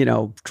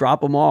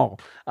 drop them all.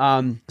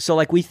 So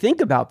like we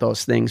think about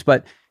those things,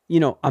 but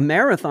a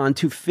marathon,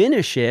 to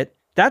finish it,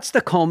 that's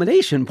the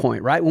culmination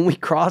point, right? When we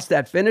cross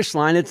that finish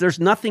line, there's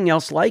nothing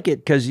else like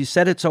it, because you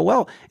said it so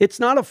well. It's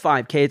not a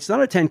 5K. It's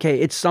not a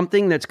 10K. It's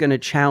something that's going to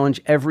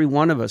challenge every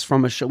one of us,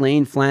 from a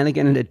Shalane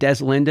Flanagan and a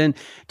Des Linden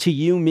to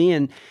you, me,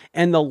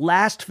 and the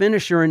last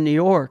finisher in New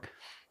York.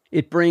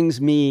 It brings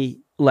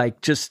me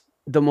like just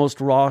the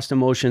most rawest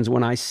emotions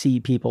when I see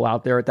people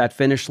out there at that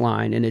finish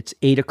line, and it's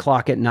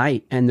 8:00 at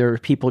night and there are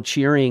people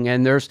cheering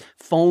and there's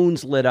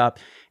phones lit up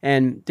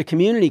and the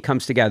community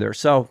comes together.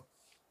 So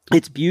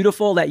it's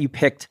beautiful that you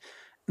picked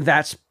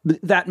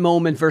that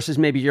moment versus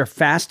maybe your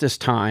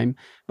fastest time.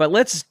 But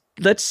let's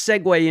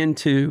segue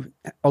into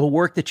all the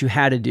work that you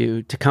had to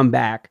do to come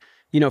back,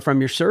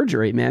 from your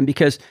surgery, man,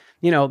 because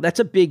that's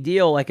a big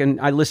deal. Like, and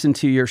I listened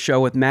to your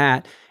show with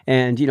Matt,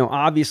 and,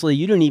 obviously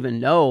you didn't even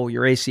know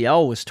your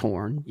ACL was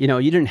torn. You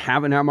didn't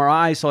have an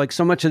MRI. So like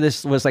so much of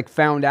this was like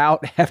found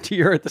out after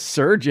you're at the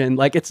surgeon.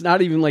 Like, it's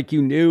not even like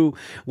you knew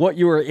what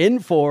you were in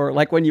for,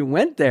 like when you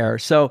went there.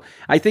 So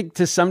I think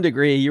to some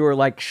degree you were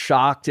like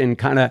shocked and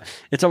kind of,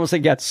 it's almost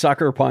like you got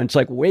sucker punched.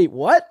 Like, wait,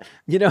 what?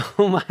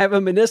 I have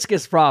a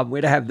meniscus problem.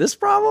 Wait, I have this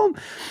problem?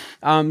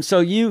 So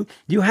you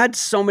had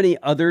so many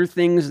other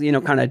things,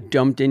 kind of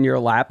dumped in your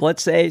lap,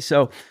 let's say.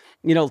 So,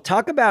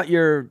 talk about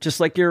your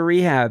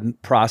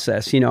rehab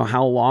process,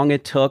 how long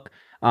it took,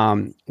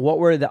 what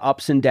were the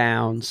ups and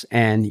downs?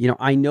 And,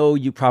 I know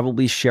you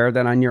probably share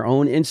that on your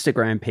own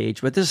Instagram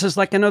page, but this is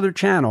like another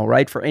channel,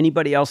 right? For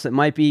anybody else that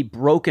might be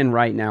broken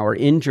right now or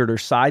injured or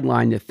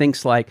sidelined, that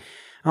thinks like,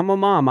 I'm a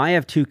mom, I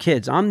have 2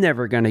 kids, I'm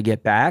never going to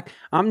get back.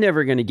 I'm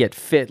never going to get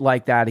fit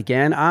like that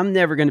again. I'm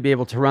never going to be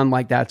able to run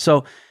like that.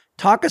 So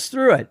talk us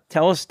through it.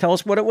 Tell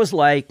us what it was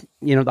like,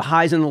 the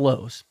highs and the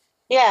lows.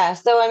 Yeah.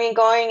 So, I mean,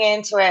 going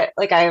into it,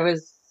 like I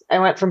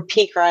went from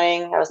peak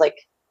running. I was like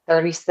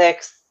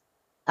 36.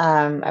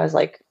 I was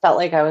like, felt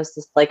like I was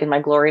just like in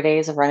my glory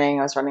days of running.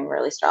 I was running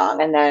really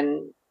strong. And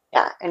then,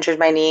 injured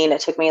my knee. And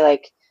it took me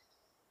like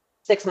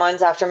 6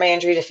 months after my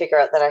injury to figure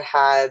out that I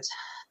had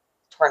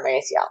torn my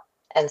ACL.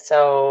 And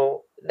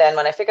so then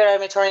when I figured out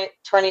I had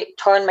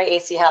torn my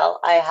ACL,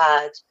 I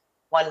had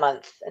 1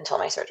 month until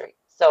my surgery.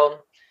 So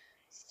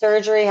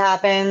surgery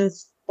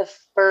happens. The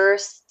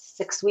first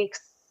 6 weeks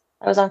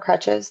I was on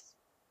crutches.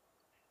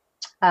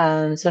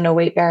 So no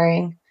weight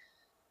bearing.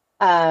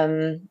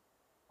 And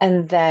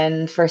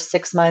then for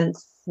 6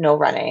 months, no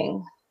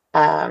running.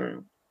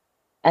 And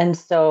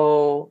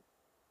so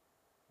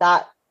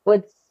I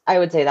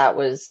would say that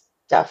was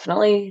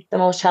definitely the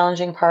most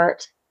challenging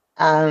part.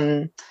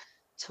 Toward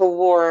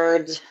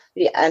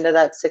the end of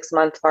that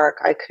 6-month mark,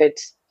 I could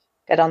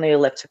get on the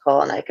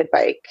elliptical and I could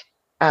bike.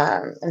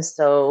 And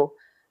so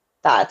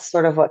that's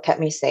sort of what kept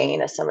me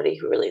sane as somebody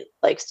who really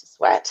likes to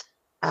sweat.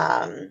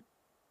 And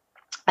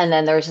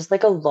then there was just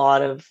like a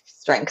lot of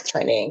strength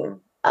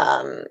training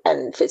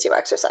and physio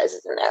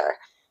exercises in there.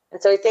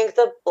 And so I think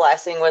the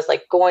blessing was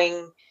like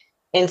going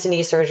into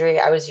knee surgery,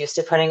 I was used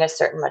to putting a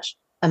certain much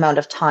amount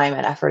of time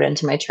and effort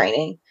into my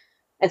training.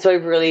 And so I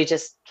really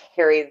just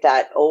carried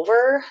that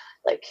over.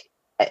 Like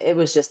it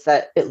was just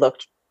that it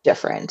looked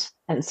different.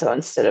 And so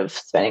instead of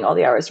spending all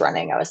the hours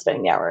running, I was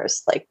spending the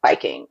hours like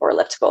biking or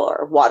elliptical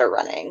or water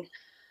running,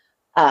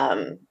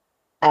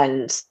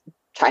 and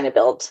trying to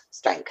build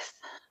strength.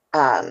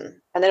 And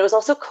then it was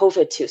also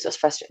COVID too. So it's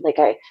frustrating. Like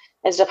I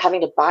ended up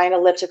having to buy an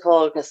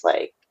elliptical because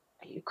like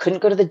you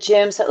couldn't go to the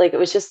gym. So like, it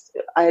was just,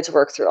 I had to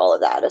work through all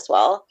of that as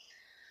well.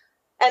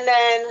 And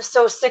then,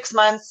 so 6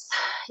 months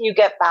you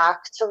get back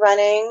to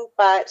running,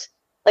 but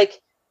like,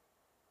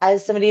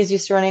 as somebody who's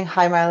used to running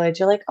high mileage,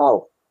 you're like,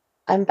 oh,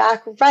 I'm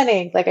back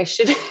running. Like I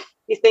should,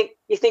 you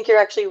think you're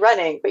actually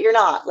running, but you're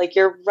not. Like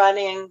you're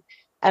running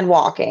and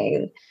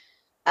walking.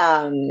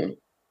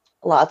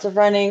 Lots of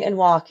running and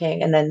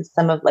walking, and then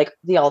some of like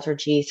the Alter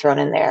G thrown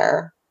in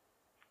there,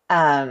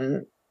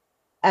 and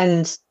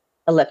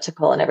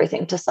elliptical and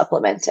everything to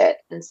supplement it.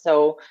 And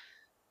so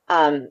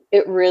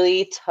it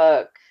really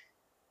took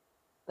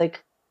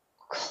like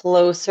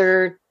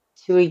closer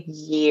to a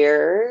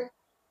year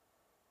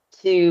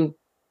to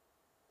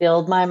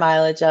build my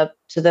mileage up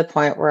to the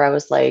point where I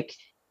was like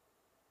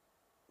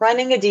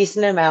running a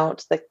decent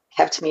amount that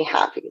kept me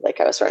happy.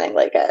 Like I was running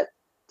like a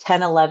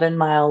 10, 11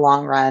 mile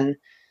long run,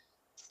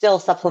 still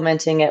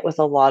supplementing it with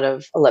a lot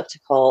of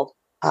elliptical,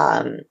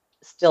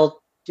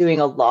 still doing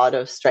a lot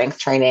of strength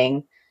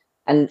training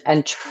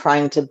and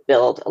trying to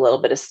build a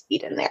little bit of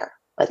speed in there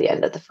by the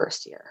end of the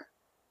first year.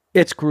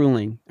 It's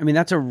grueling. I mean,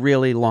 that's a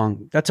really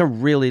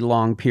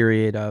long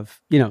period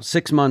of,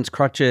 6 months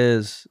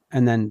crutches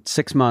and then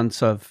 6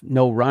 months of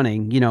no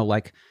running,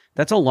 like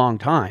that's a long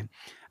time.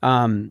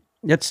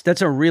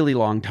 That's a really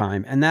long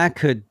time. And that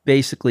could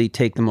basically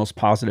take the most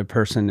positive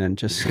person and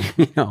just,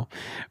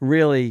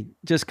 really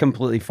just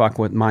completely fuck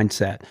with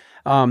mindset.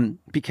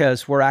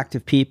 Because we're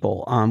active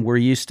people. We're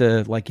used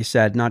to, like you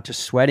said, not just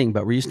sweating,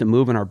 but we're used to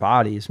moving our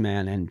bodies,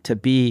 man. And to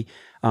be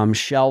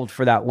shelved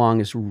for that long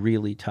is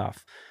really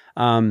tough.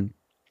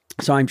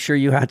 So I'm sure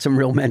you had some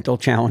real mental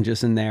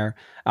challenges in there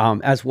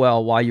as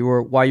well while you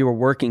were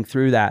working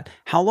through that.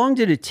 How long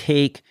did it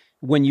take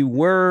when you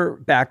were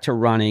back to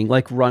running,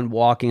 like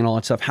walking and all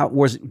that stuff?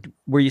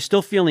 Were you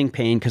still feeling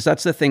pain? Because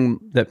that's the thing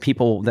that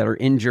people that are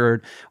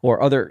injured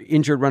or other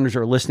injured runners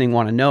are listening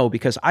want to know,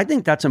 because I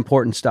think that's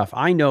important stuff.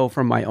 I know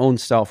from my own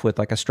self with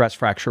like a stress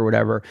fracture or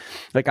whatever,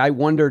 like I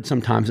wondered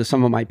sometimes if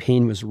some of my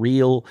pain was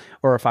real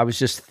or if I was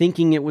just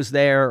thinking it was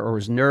there, or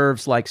was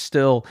nerves like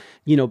still,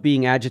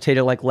 being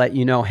agitated, like let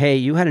you know, hey,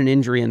 you had an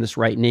injury in this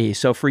right knee.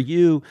 So for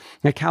you,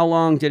 like how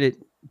long did it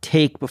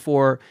take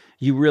before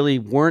you really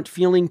weren't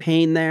feeling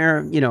pain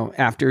there,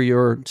 after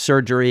your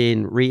surgery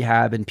and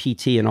rehab and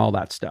PT and all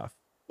that stuff?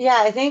 Yeah,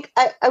 I think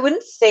I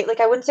wouldn't say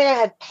I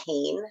had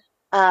pain.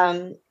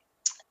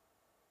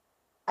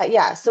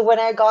 Yeah. So when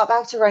I got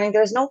back to running,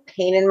 there was no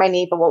pain in my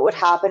knee, but what would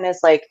happen is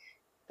like,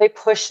 if I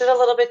pushed it a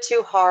little bit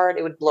too hard,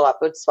 it would blow up,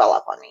 it would swell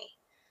up on me.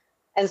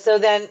 And so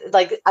then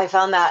like, I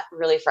found that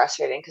really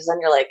frustrating because then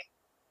you're like,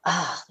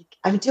 like,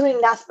 I'm doing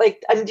nothing,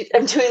 like I'm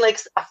doing like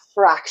a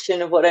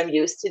fraction of what I'm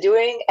used to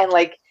doing. And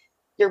like,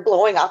 you're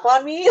blowing up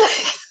on me.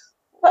 Like,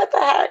 what the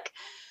heck?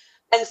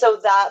 And so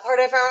that part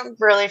I found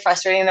really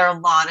frustrating. There are a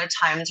lot of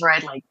times where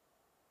I'd like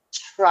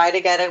try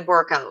to get a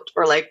workout,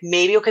 or like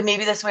maybe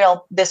this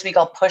week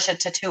I'll push it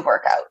to 2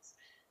 workouts,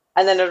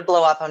 and then it would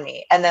blow up on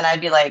me. And then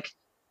I'd be like,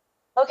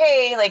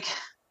 okay, like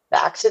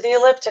back to the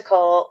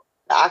elliptical,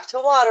 back to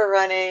water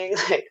running,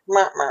 like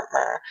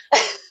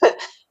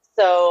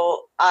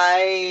So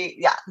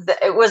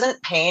it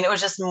wasn't pain. It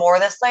was just more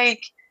this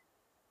like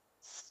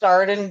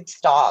start and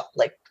stop.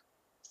 It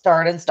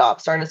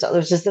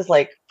was just this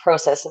like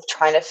process of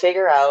trying to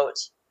figure out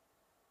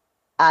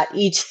at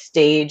each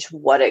stage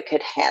what it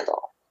could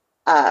handle.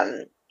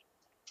 And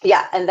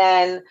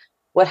then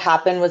what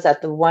happened was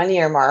at the 1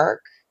 year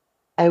mark,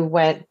 I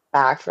went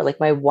back for like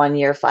my 1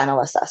 year final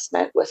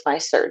assessment with my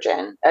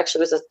surgeon. Actually,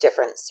 it was a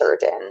different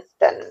surgeon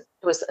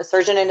it was a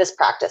surgeon in his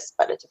practice,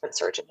 but a different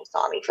surgeon who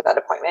saw me for that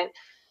appointment.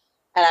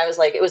 And I was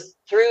like, it was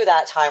through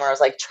that time where I was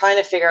like trying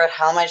to figure out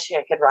how much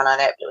I could run on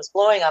it. It was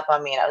blowing up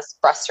on me and I was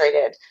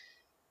frustrated.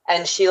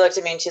 And she looked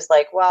at me and she's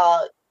like,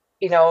 well,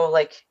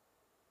 like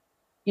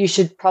you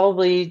should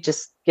probably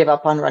just give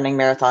up on running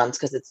marathons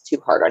because it's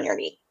too hard on your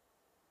knee.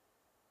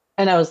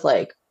 And I was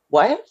like,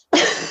 what?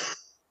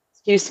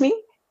 Excuse me?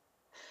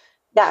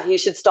 Yeah, you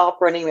should stop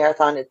running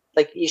marathon. It's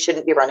like, you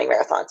shouldn't be running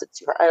marathons. It's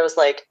too hard. I was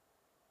like,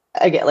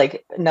 I get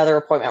like another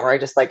appointment where I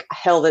just like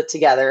held it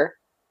together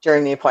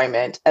during the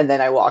appointment. And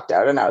then I walked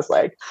out and I was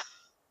like,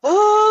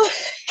 oh,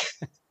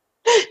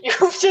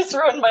 you've just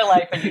ruined my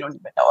life and you don't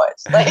even know it.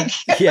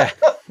 Like, yeah.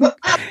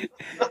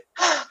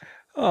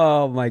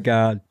 Oh my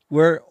God.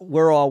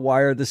 We're all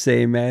wired the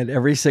same, man.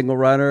 Every single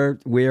runner,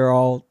 we're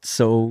all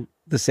so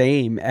the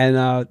same.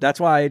 And that's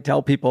why I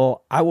tell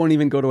people I won't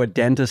even go to a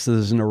dentist that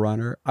isn't a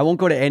runner. I won't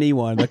go to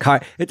anyone.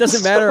 It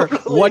doesn't matter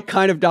what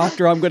kind of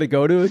doctor I'm going to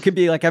go to. It could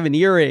be like I have an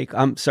earache.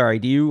 I'm sorry.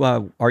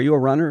 Are you a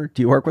runner?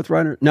 Do you work with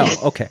runners? No.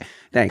 Okay.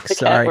 Thanks.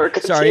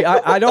 Sorry.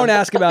 I don't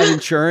ask about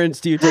insurance.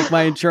 Do you take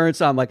my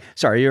insurance? I'm like,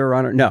 sorry, you're a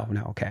runner. No.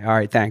 Okay. All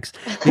right. Thanks.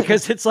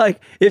 Because it's like,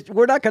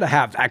 we're not going to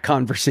have that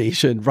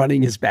conversation.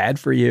 Running is bad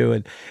for you.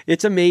 And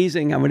it's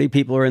amazing how many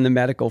people are in the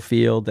medical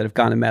field that have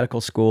gone to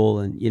medical school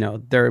and,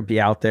 they'll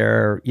be out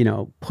there,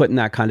 putting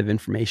that kind of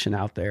information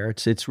out there.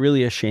 It's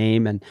really a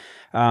shame. And,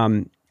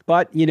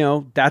 but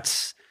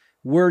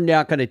we're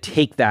not going to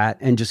take that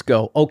and just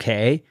go,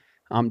 okay,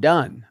 I'm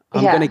done.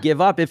 I'm going to give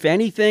up. If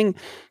anything,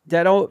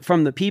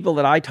 from the people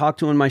that I talk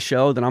to in my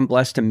show that I'm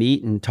blessed to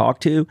meet and talk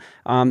to,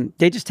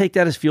 they just take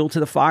that as fuel to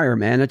the fire,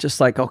 man. It's just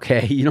like,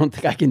 okay, you don't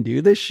think I can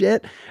do this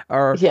shit?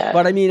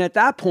 But I mean, at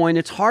that point,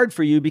 it's hard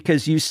for you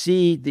because you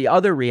see the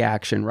other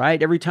reaction,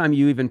 right? Every time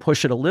you even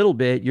push it a little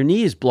bit, your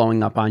knee is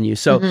blowing up on you.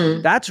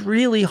 So that's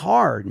really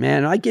hard,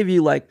 man. I give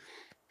you like,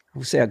 I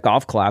would say a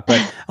golf clap,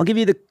 but I'll give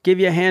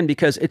you a hand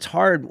because it's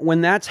hard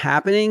when that's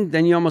happening.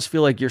 Then you almost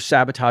feel like you're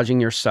sabotaging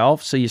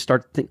yourself. So you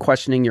start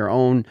questioning your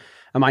own,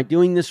 am I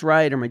doing this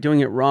right? Or am I doing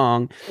it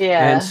wrong?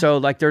 Yeah. And so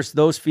like, there's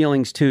those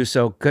feelings too.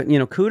 So,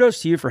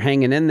 kudos to you for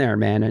hanging in there,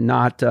 man, and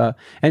not,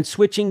 and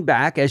switching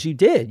back as you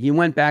did. You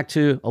went back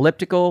to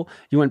elliptical,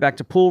 you went back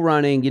to pool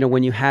running,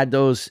 when you had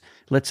those,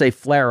 let's say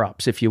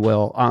flare-ups, if you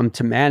will,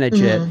 to manage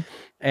it,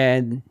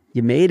 and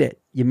you made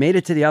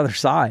it to the other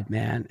side,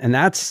 man. And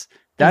that's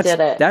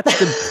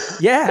the,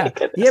 yeah.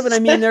 But I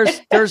mean,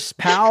 there's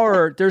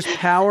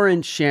power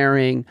in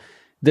sharing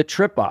the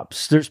trip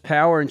ups. There's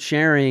power in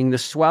sharing the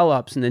swell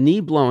ups and the knee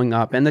blowing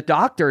up and the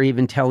doctor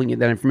even telling you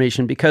that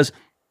information, because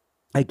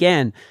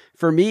again,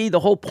 for me, the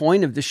whole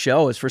point of the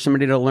show is for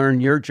somebody to learn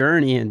your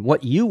journey and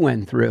what you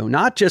went through,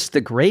 not just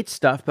the great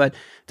stuff, but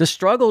the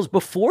struggles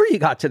before you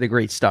got to the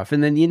great stuff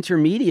and then the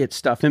intermediate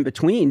stuff in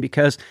between,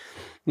 because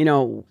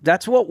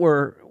that's what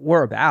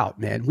we're about,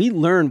 man. We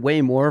learn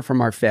way more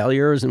from our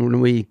failures and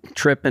when we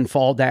trip and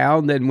fall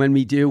down than when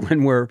we do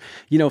when we're,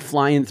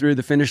 flying through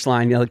the finish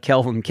line, like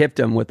Kelvin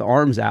Kiptum with the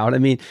arms out. I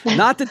mean,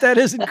 not that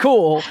isn't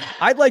cool.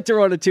 I'd like to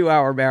run a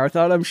 2-hour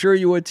marathon. I'm sure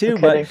you would too,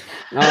 but,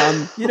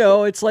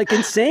 it's like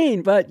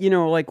insane. But,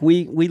 like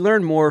we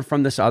learn more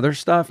from this other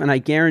stuff. And I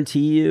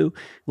guarantee you,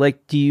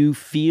 like, do you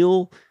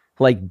feel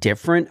like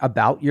different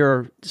about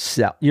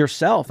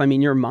yourself? I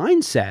mean, your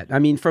mindset. I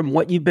mean, from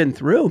what you've been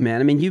through,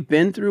 man. I mean, you've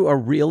been through a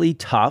really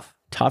tough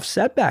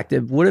setback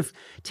that would have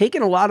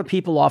taken a lot of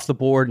people off the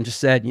board and just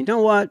said, you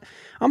know what?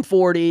 I'm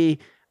 40.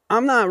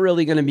 I'm not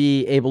really going to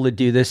be able to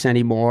do this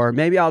anymore.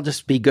 Maybe I'll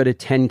just be good at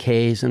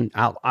 10Ks and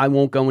I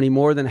won't go any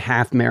more than a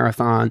half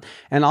marathon.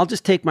 And I'll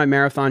just take my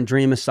marathon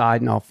dream aside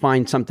and I'll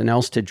find something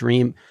else to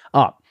dream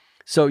up.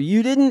 So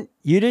you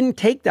didn't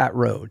take that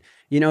road.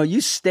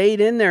 You stayed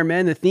in there,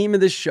 man. The theme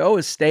of this show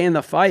is stay in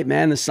the fight,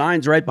 man. The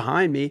sign's right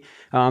behind me.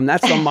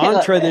 That's the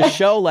mantra of this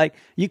show. Like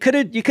you could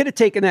have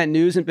taken that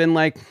news and been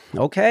like,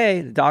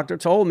 okay, the doctor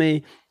told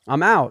me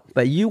I'm out,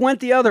 but you went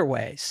the other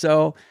way.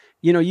 So,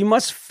 you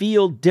must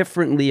feel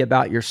differently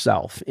about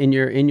yourself in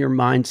your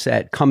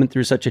mindset coming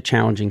through such a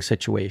challenging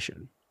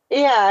situation.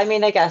 Yeah. I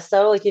mean, I guess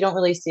so. Like you don't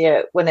really see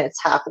it when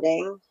it's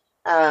happening.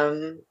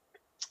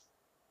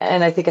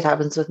 And I think it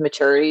happens with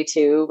maturity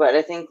too, but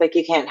I think like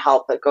you can't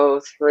help but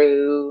go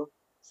through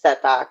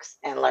setbacks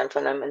and learn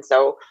from them. And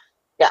so,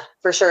 yeah,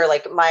 for sure.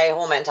 Like my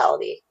whole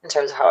mentality in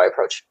terms of how I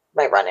approach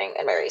my running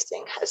and my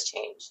racing has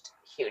changed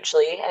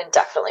hugely and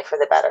definitely for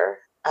the better.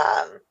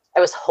 I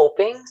was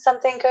hoping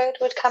something good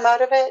would come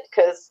out of it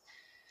because,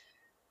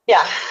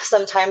 yeah,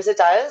 sometimes it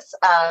does.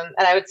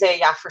 And I would say,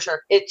 yeah, for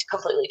sure. It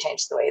completely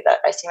changed the way that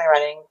I see my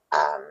running.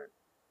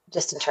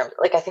 Just in terms,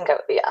 like, I think,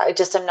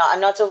 I'm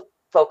not so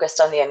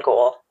focused on the end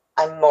goal.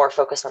 I'm more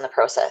focused on the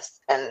process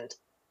and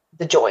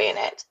the joy in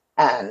it.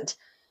 And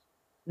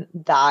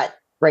that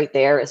right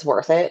there is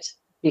worth it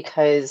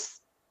because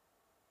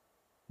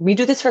we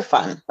do this for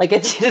fun. Like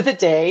at the end of the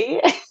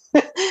day,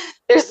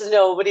 there's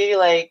nobody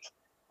like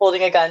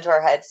holding a gun to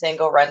our head saying,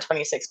 go run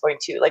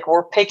 26.2. Like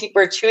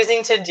we're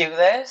choosing to do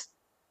this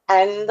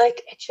and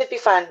like, it should be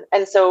fun.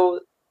 And so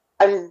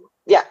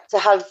to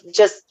have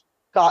just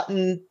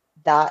gotten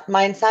that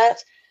mindset,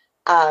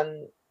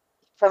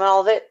 from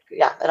all of it,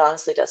 yeah, it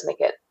honestly does make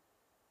it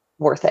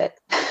worth it.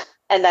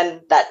 And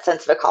then that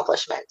sense of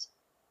accomplishment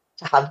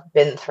to have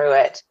been through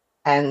it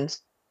and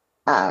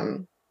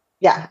and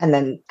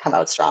then come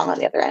out strong on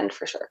the other end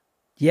for sure.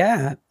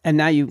 Yeah. And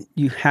now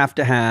you have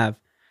to have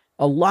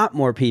a lot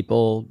more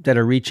people that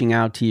are reaching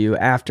out to you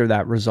after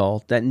that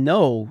result that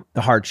know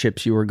the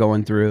hardships you were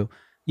going through,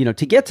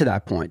 to get to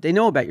that point. They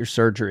know about your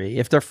surgery.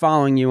 If they're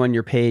following you on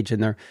your page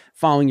and they're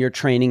following your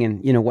training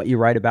and, what you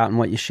write about and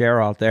what you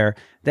share out there,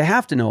 they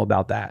have to know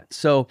about that.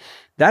 So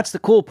that's the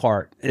cool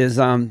part is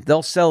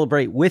they'll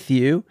celebrate with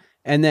you.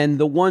 And then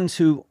the ones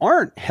who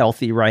aren't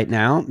healthy right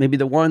now, maybe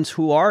the ones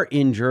who are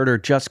injured or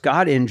just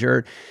got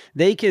injured,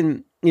 they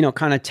can,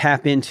 kind of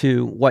tap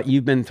into what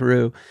you've been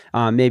through,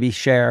 maybe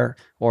share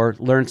or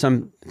learn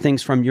some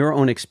things from your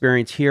own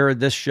experience. Hear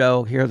the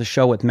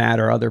show with Matt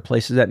or other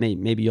places that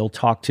maybe you'll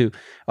talk to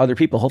other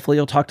people. Hopefully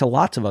you'll talk to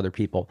lots of other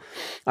people,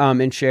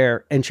 and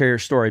share your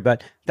story.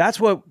 But that's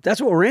what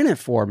we're in it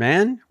for,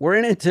 man. We're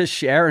in it to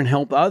share and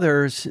help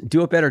others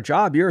do a better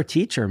job. You're a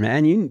teacher,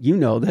 man. You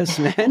know this,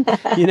 man.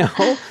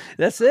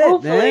 That's it.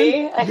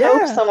 Hopefully, man. I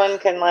hope someone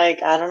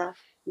can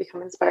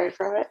become inspired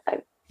from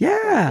it.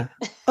 Yeah,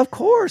 of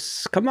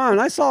course. Come on.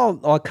 I saw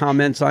all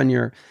comments on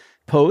your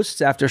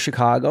posts after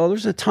Chicago.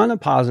 There's a ton of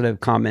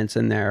positive comments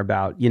in there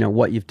about,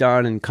 what you've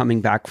done and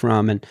coming back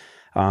from.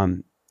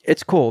 And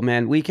it's cool,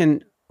 man. We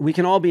can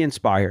all be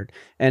inspired.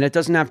 And it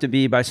doesn't have to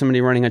be by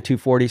somebody running a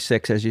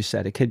 246, as you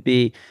said. It could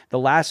be the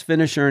last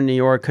finisher in New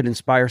York could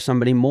inspire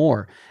somebody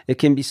more. It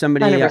can be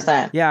somebody.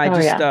 100%.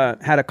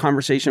 I had a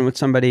conversation with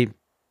somebody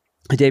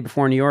the day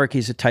before New York.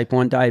 He's a type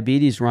 1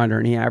 diabetes runner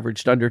and he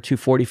averaged under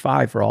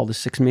 245 for all the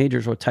 6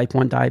 majors with type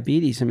 1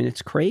 diabetes. I mean,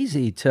 it's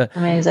crazy to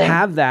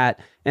have that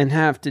and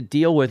have to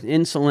deal with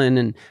insulin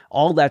and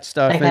all that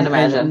stuff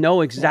and know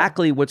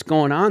exactly what's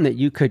going on, that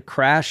you could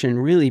crash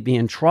and really be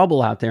in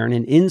trouble out there in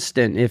an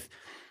instant if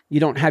you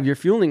don't have your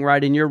fueling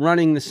right and you're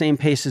running the same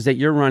paces that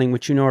you're running,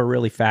 which are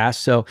really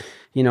fast. So,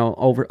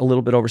 over a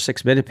little bit over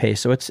 6-minute pace.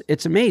 So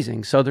it's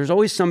amazing. So there's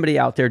always somebody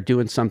out there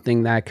doing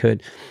something that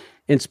could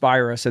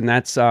inspire us. And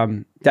that's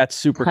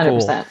super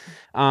 100%.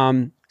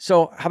 Cool.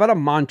 So how about a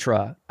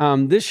mantra?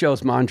 This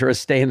show's mantra is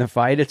stay in the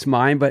fight. It's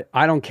mine, but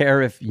I don't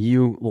care if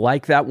you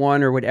like that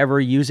one or would ever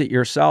use it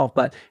yourself.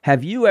 But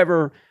have you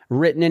ever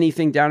written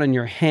anything down on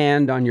your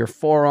hand, on your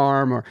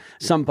forearm, or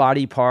some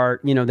body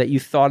part, that you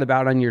thought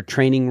about on your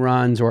training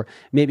runs, or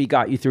maybe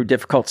got you through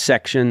difficult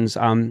sections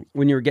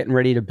when you were getting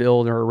ready to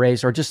build or a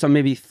race, or just some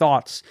maybe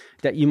thoughts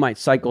that you might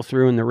cycle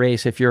through in the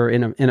race if you're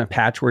in a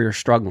patch where you're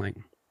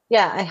struggling?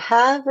 Yeah, I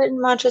have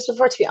written mantras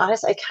before. To be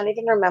honest, I can't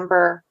even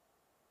remember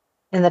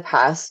in the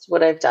past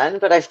what I've done,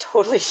 but I've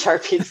totally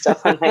Sharpied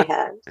stuff on my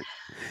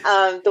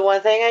hand. The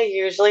one thing I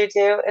usually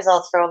do is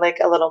I'll throw like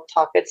a little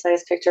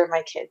pocket-sized picture of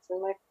my kids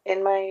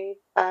in my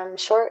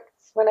shorts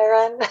when I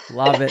run.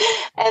 Love it.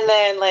 And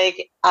then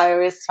like I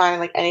always find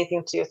like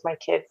anything to do with my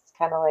kids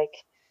kind of like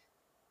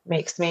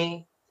makes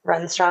me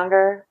run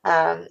stronger.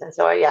 And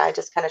so yeah, I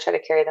just kind of try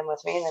to carry them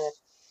with me. And then if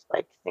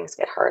like things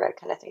get hard, I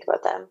kind of think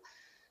about them.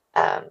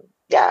 Um,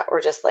 yeah,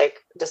 or just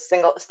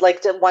single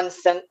like the one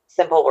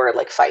simple word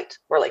like fight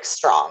or like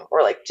strong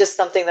or like just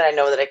something that I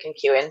know that I can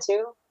cue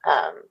into.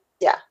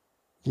 Yeah.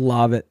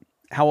 Love it.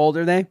 How old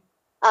are they?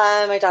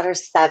 My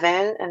daughter's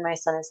 7 and my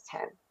son is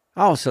 10.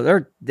 Oh,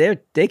 so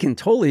they can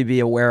totally be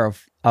aware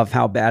of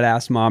how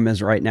badass mom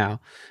is right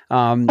now.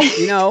 I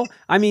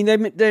mean,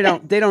 they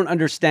don't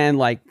understand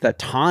like the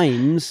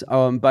times,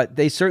 but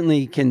they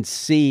certainly can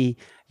see,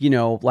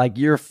 like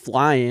you're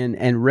flying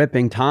and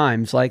ripping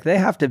times. Like they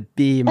have to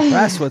be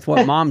impressed with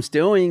what mom's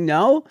doing.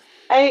 No,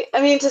 I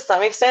mean, to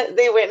some extent,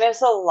 they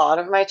witness a lot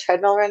of my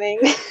treadmill running.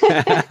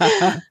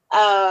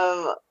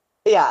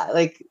 Yeah,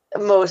 like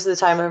most of the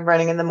time I'm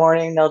running in the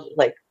morning,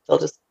 they'll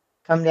just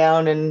come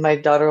down and my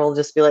daughter will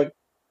just be like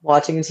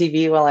watching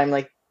TV while I'm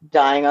like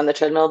dying on the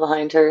treadmill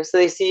behind her. So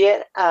they see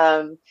it.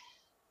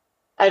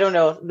 I don't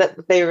know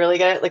that they really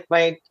get it.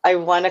 Like I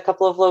won a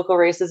couple of local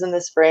races in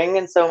the spring,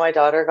 and so my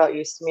daughter got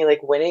used to me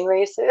like winning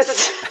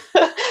races.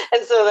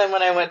 And so then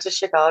when I went to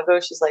Chicago,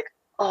 she's like,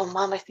 "Oh,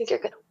 mom, I think you're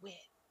gonna win."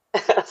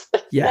 I was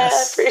like,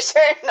 yes, pretty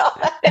sure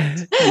not.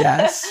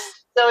 Yes.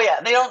 So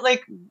yeah, they don't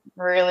like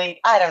really.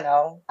 I don't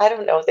know. I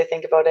don't know what they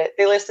think about it.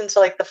 They listen to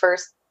like the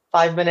first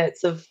 5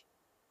 minutes of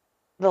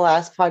the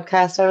last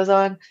podcast I was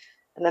on,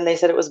 and then they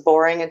said it was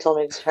boring and told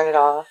me to turn it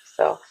off.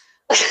 So.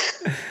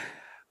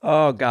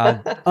 Oh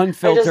God,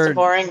 unfiltered. Just a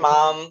boring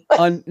mom.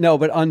 No,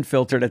 but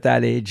unfiltered at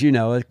that age,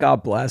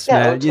 God bless,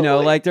 yeah, man.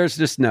 Totally. Like there's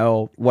just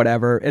no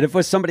whatever. And if it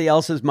was somebody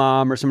else's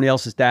mom or somebody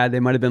else's dad, they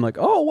might have been like,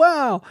 "Oh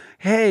wow,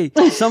 hey,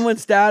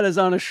 someone's dad is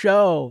on a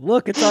show.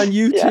 Look, it's on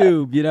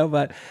YouTube." Yeah.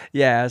 But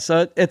yeah,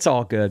 so it's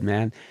all good,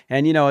 man.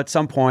 And at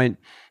some point,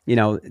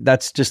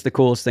 that's just the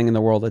coolest thing in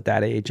the world at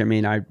that age. I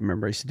mean, I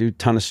remember I used to do a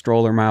ton of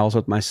stroller miles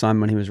with my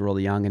son when he was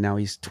really young, and now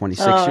he's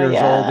 26 years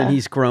old and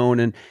he's grown,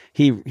 and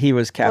he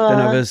was captain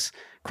of his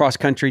cross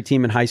country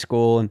team in high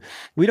school, and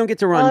we don't get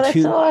to run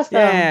we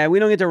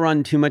don't get to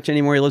run too much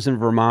anymore. He lives in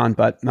Vermont,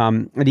 but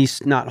and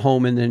he's not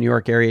home in the New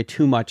York area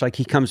too much. Like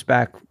he comes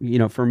back,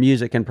 for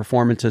music and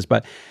performances,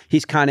 but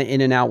he's kind of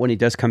in and out when he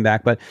does come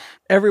back. But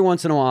every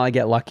once in a while I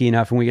get lucky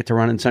enough and we get to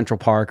run in Central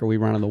Park or we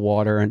run on the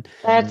water, and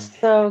that's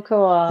so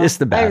cool. It's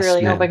the best. I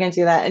really hope I can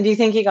do that. And do you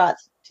think he got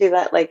to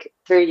that like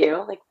through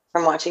you? Like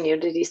from watching you,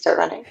 did he start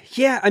running?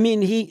 Yeah, I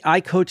mean, I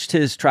coached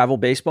his travel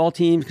baseball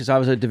teams because I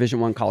was a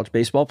Division I college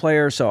baseball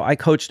player. So I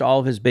coached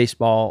all of his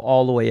baseball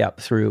all the way up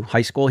through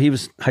high school. He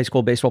was a high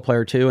school baseball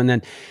player too. And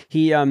then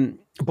he,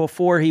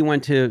 before he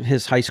went to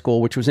his high school,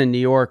 which was in New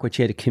York, which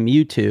he had to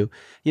commute to,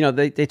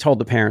 they told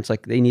the parents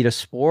like they need a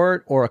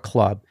sport or a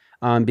club.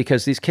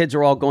 Because these kids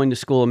are all going to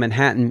school in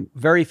Manhattan.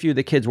 Very few of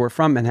the kids were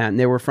from Manhattan.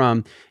 They were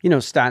from,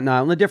 Staten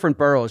Island, the different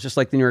boroughs, just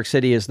like the New York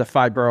City is the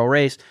 5-borough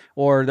race,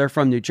 or they're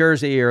from New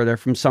Jersey or they're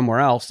from somewhere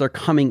else. They're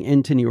coming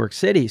into New York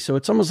City. So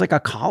it's almost like a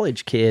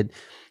college kid,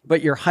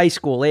 but you're high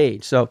school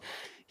age. So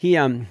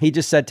he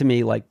just said to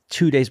me like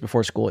 2 days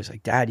before school, he's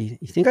like, "Dad, you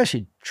think I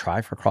should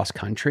try for cross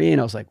country?"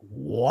 And I was like,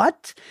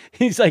 "What?"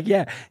 He's like,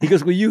 "Yeah." He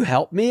goes, "Will you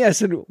help me?" I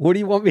said, "What do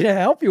you want me to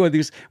help you with?" He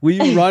goes,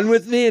 "Will you run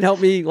with me and help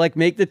me like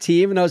make the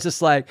team?" And I was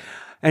just like,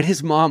 and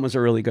his mom was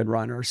a really good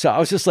runner. So I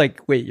was just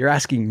like, "Wait, you're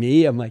asking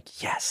me?" I'm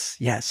like, yes.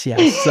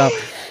 So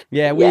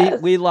yeah,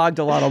 we logged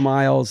a lot of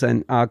miles,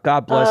 and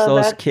God bless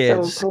those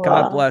kids. So cool.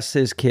 God bless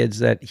his kids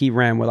that he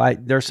ran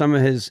with. They're some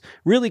of his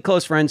really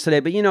close friends today,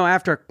 but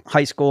after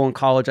high school and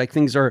college, like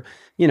things are,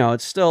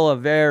 it's still a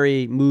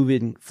very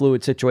moving,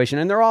 fluid situation,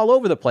 and they're all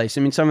over the place.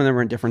 I mean, some of them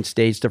are in different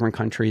states, different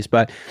countries,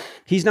 but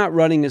he's not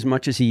running as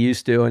much as he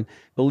used to. And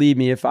believe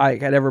me, if I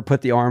had ever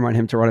put the arm on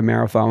him to run a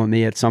marathon with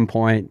me at some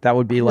point, that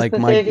would be like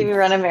my... If you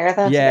run a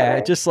marathon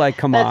together. Just like,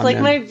 come on, That's like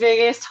man. My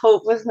biggest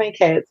hope with my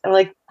kids. I'm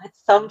like, at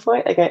some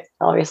point, like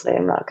obviously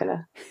I'm not going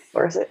to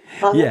force it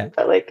on them,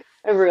 but like,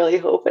 I really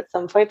hope at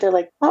some point they're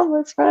like, "Mom,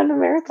 let's run a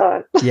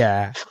marathon."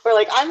 Yeah. Or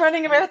like, "I'm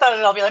running a marathon,"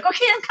 and I'll be like,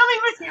 "Okay, I'm coming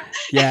with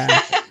you."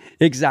 Yeah.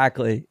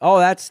 Exactly. Oh,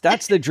 that's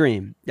the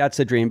dream. That's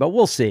the dream. But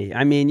we'll see.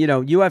 I mean,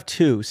 you have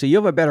two, so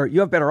you have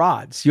better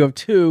odds. You have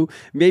two,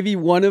 maybe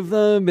one of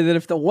them, and then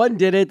if the one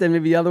did it, then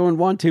maybe the other one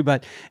want to.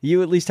 But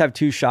you at least have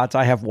two shots.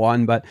 I have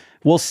one, but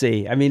we'll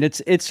see. I mean,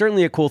 it's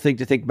certainly a cool thing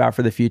to think about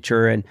for the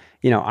future. And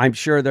I'm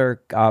sure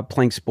they're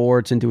playing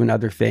sports and doing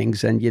other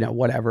things, and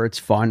whatever. It's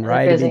fun,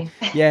 right? Busy. I mean,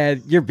 yeah,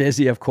 you're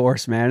busy, of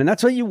course, man, and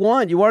that's what you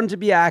want. You want them to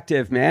be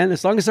active, man.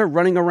 As long as they're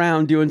running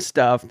around doing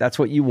stuff, that's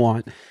what you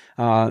want.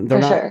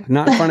 They're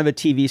not in front of a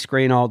TV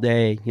screen all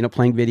day,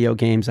 playing video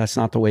games. That's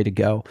not the way to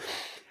go.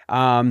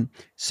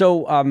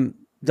 So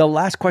the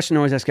last question I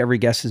always ask every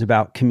guest is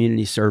about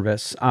community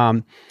service.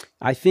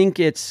 I think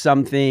it's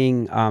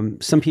something,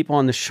 some people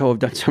on the show have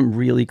done some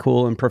really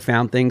cool and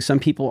profound things. Some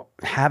people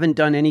haven't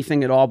done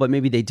anything at all, but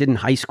maybe they did in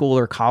high school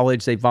or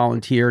college. They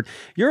volunteered.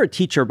 You're a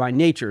teacher by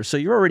nature, so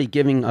you're already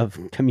giving of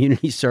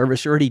community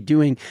service. You're already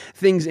doing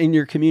things in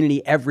your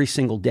community every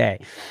single day.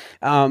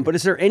 But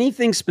is there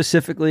anything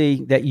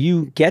specifically that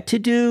you get to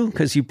do?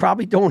 Because you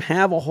probably don't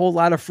have a whole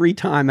lot of free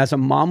time as a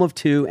mom of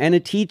two and a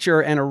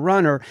teacher and a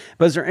runner.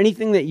 But is there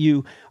anything that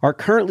you are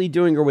currently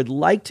doing or would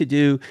like to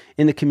do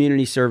in the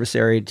community service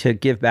area to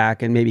give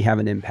back and maybe have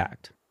an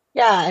impact?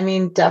 Yeah, I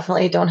mean,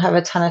 definitely don't have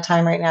a ton of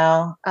time right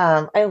now.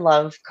 I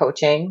love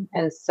coaching.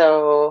 And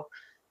so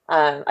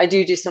I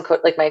do some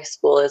like my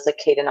school is a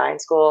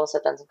K-9 school. So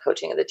I've done some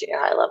coaching at the junior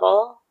high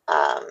level.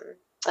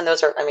 And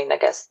those are, I mean, I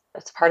guess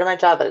it's part of my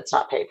job, but it's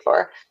not paid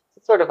for.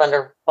 It's sort of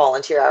under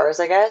volunteer hours,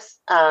 I guess.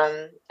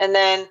 And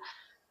then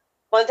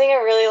one thing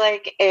I really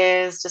like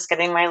is just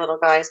getting my little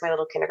guys, my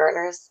little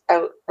kindergartners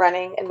out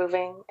running and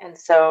moving. And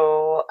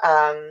so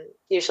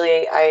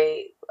usually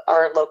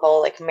our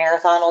local like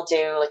marathon will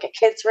do like a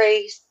kids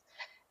race.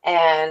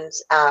 And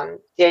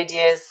the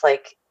idea is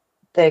like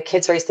the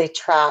kids race, they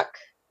track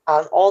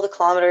all the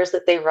kilometers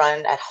that they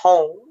run at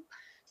home.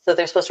 So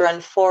they're supposed to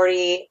run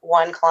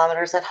 41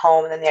 kilometers at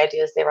home. And then the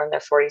idea is they run their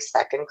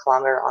 42nd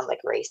kilometer on like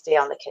race day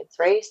on the kids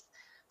race.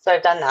 So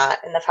I've done that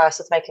in the past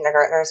with my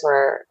kindergartners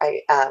where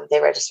they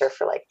register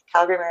for like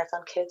Calgary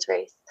Marathon kids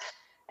race.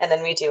 And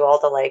then we do all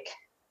the like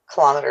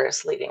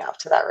kilometers leading up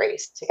to that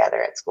race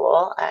together at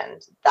school.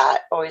 And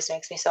that always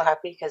makes me so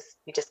happy because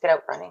we just get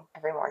out running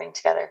every morning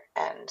together.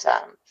 And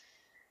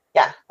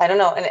yeah, I don't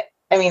know.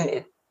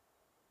 And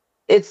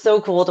it's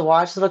so cool to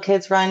watch little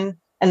kids run.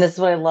 And this is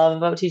what I love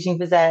about teaching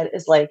phys ed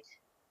is like,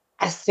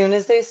 as soon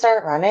as they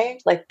start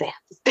running, like they have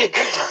this big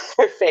grin on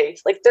their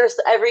face. Like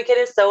every kid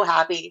is so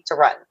happy to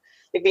run.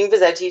 Like being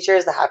phys ed teacher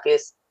is the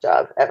happiest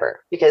job ever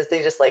because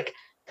they just like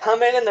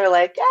come in and they're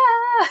like,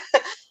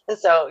 yeah. And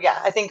so, yeah,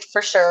 I think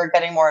for sure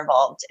getting more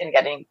involved in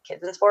getting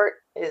kids in sport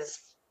is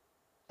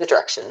the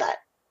direction that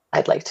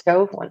I'd like to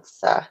go once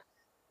I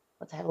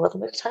have a little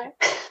bit of time.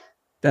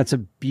 That's a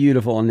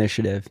beautiful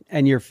initiative.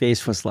 And your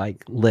face was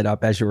like lit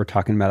up as you were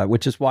talking about it,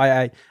 which is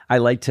why I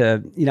like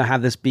to,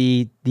 have this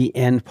be the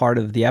end part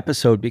of the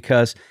episode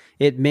because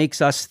it makes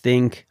us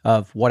think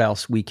of what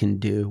else we can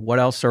do. What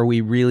else are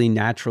we really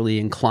naturally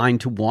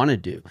inclined to want to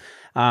do?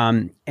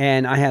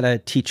 And I had a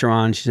teacher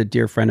on, she's a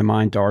dear friend of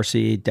mine,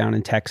 Darcy, down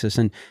in Texas,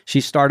 and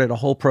she started a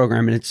whole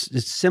program and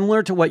it's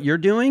similar to what you're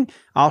doing.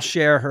 I'll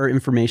share her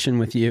information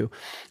with you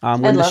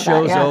when the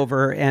show's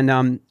over.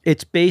 And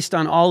it's based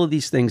on all of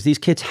these things. These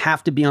kids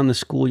have to be on the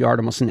schoolyard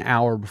almost an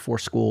hour before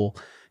school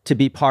to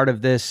be part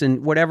of this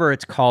and whatever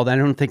it's called. I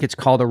don't think it's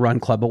called a run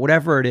club, but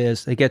whatever it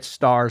is, they get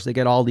stars, they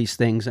get all these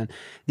things. And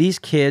these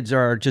kids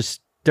are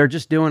they're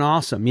just doing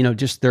awesome.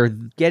 They're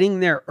getting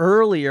there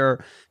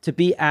earlier to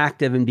be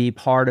active and be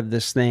part of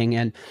this thing.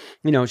 And,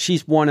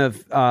 she's one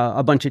of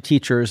a bunch of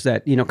teachers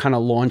that, kind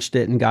of launched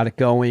it and got it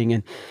going.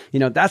 And,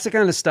 that's the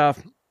kind of stuff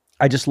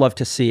I just love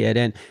to see it.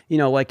 And,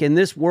 like in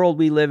this world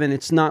we live in,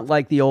 it's not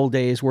like the old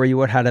days where you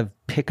would have to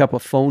pick up a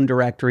phone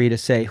directory to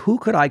say, who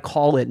could I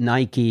call at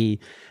Nike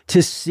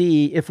to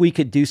see if we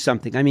could do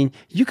something? I mean,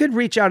 you could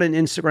reach out on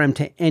Instagram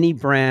to any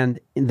brand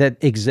that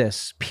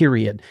exists,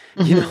 period.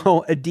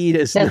 Mm-hmm.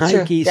 Adidas, that's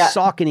Nike,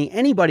 Saucony,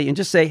 anybody, and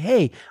just say,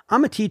 hey,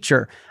 I'm a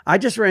teacher. I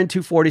just ran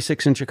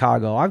 246 in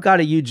Chicago. I've got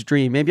a huge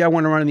dream. Maybe I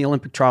want to run in the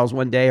Olympic trials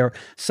one day or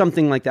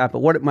something like that. But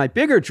what my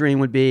bigger dream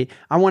would be,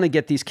 I want to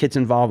get these kids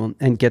involved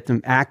and get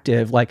them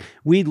active. Like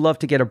we'd love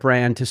to get a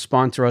brand to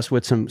sponsor us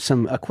with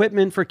some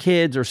equipment for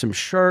kids or some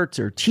shirts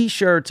or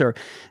t-shirts or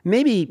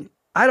maybe,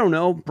 I don't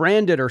know,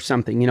 brand it or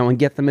something, and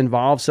get them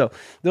involved. So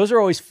those are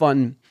always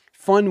fun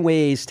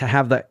ways to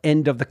have the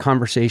end of the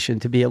conversation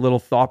to be a little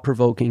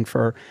thought-provoking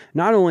for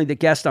not only the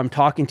guest I'm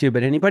talking to,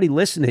 but anybody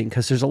listening,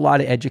 because there's a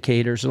lot of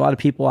educators, a lot of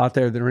people out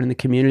there that are in the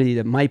community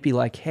that might be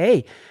like,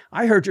 hey,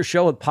 I heard your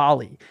show with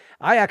Polly.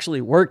 I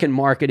actually work in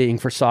marketing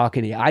for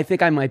Saucony. I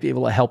think I might be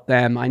able to help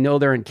them. I know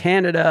they're in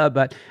Canada,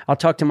 but I'll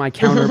talk to my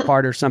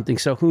counterpart or something.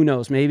 So who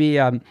knows? Maybe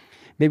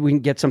we can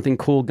get something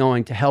cool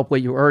going to help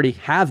what you already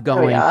have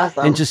going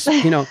awesome. And just,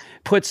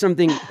 put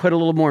a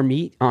little more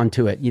meat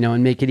onto it,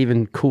 and make it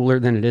even cooler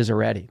than it is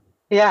already.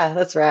 Yeah,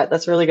 that's right.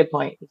 That's a really good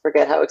point. You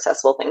forget how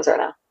accessible things are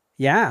now.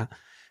 Yeah.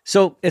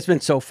 So it's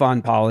been so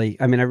fun, Polly.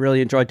 I mean, I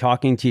really enjoyed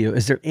talking to you.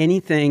 Is there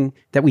anything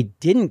that we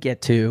didn't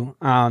get to?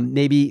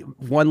 Maybe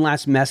one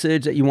last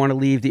message that you want to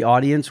leave the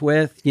audience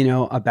with,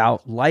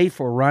 about life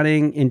or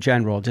running in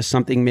general, just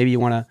something maybe you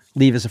want to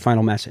leave as a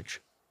final message.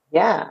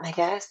 Yeah, I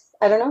guess.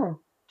 I don't know.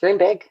 Dream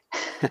big.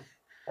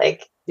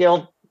 Like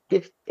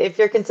if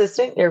you're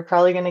consistent, you're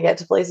probably going to get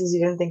to places you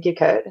didn't think you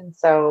could. And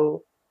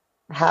so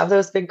have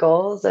those big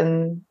goals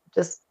and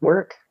just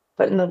put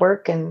in the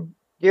work, and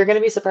you're going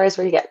to be surprised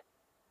where you get.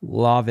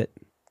 Love it.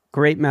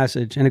 Great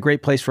message and a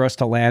great place for us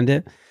to land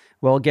it.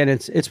 Well, again,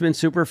 it's been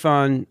super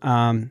fun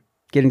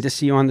getting to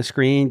see you on the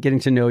screen, getting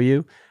to know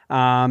you,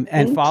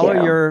 and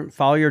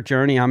follow your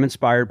journey. I'm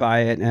inspired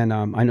by it, and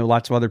I know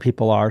lots of other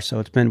people are. So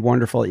it's been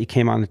wonderful that you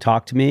came on to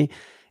talk to me.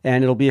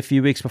 And it'll be a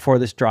few weeks before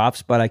this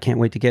drops, but I can't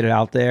wait to get it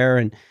out there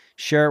and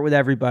share it with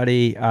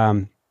everybody.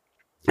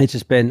 It's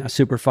just been a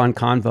super fun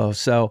convo.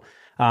 So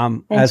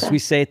as we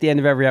say at the end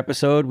of every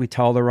episode, we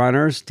tell the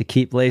runners to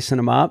keep lacing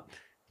them up,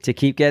 to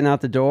keep getting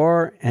out the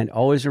door, and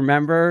always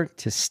remember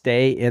to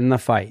stay in the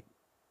fight.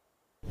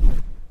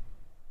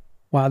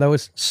 Wow, that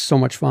was so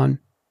much fun.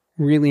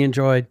 Really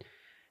enjoyed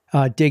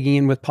digging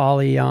in with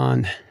Polly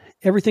on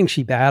everything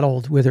she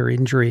battled with her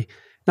injury,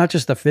 not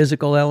just the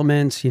physical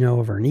elements,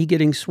 of her knee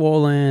getting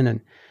swollen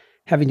and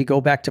having to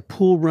go back to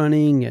pool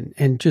running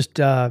and just,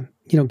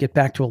 get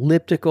back to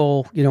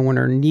elliptical, when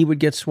her knee would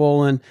get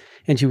swollen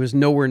and she was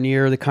nowhere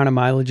near the kind of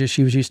mileages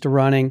she was used to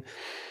running.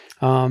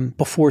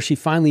 Before she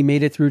finally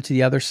made it through to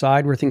the other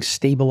side where things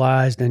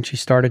stabilized and she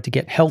started to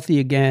get healthy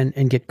again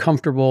and get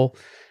comfortable.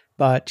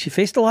 But she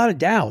faced a lot of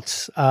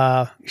doubts.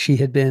 She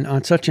had been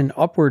on such an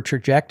upward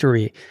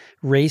trajectory,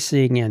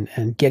 racing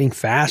and getting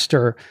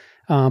faster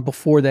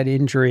before that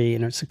injury.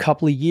 And it's a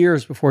couple of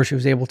years before she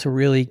was able to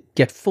really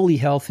get fully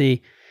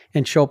healthy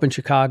and show up in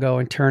Chicago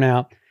and turn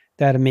out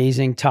that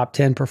amazing top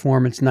 10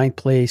 performance, 9th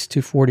place,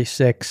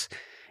 246,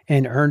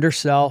 and earned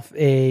herself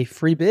a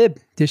free bib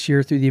this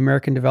year through the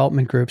American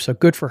Development Group. So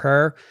good for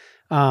her.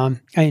 I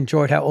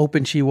enjoyed how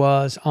open she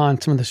was on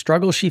some of the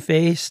struggles she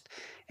faced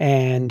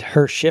and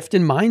her shift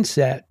in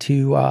mindset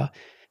to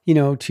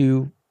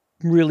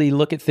really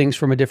look at things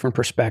from a different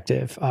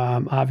perspective.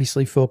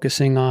 Obviously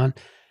focusing on,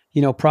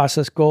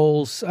 process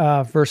goals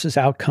versus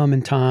outcome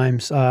and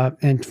times,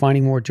 and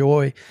finding more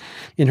joy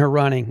in her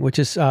running, which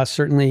is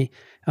certainly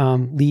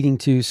leading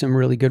to some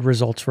really good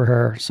results for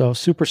her. So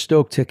super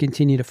stoked to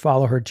continue to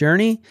follow her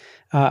journey.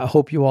 I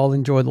hope you all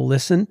enjoy the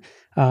listen.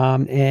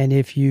 And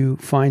if you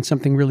find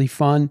something really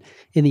fun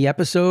in the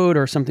episode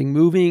or something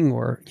moving,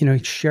 or,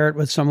 share it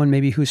with someone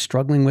maybe who's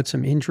struggling with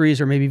some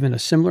injuries or maybe even a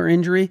similar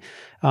injury,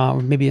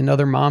 or maybe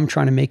another mom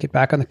trying to make it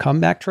back on the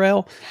comeback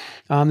trail,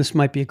 this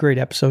might be a great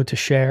episode to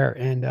share.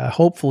 And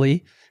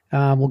hopefully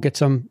we'll get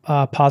some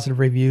positive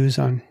reviews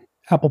on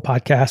Apple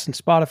Podcasts and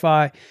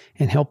Spotify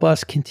and help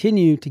us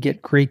continue to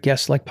get great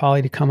guests like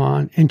Polly to come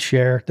on and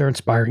share their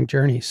inspiring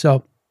journey.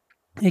 So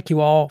thank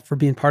you all for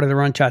being part of the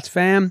RunChats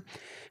fam.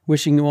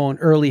 Wishing you all an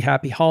early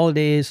happy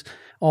holidays,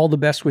 all the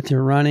best with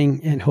your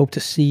running, and hope to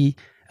see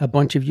a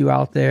bunch of you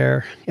out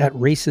there at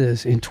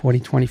races in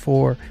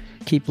 2024.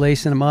 Keep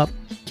lacing them up,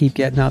 keep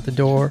getting out the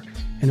door,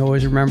 and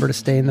always remember to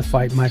stay in the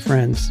fight, my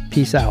friends.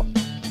 Peace out.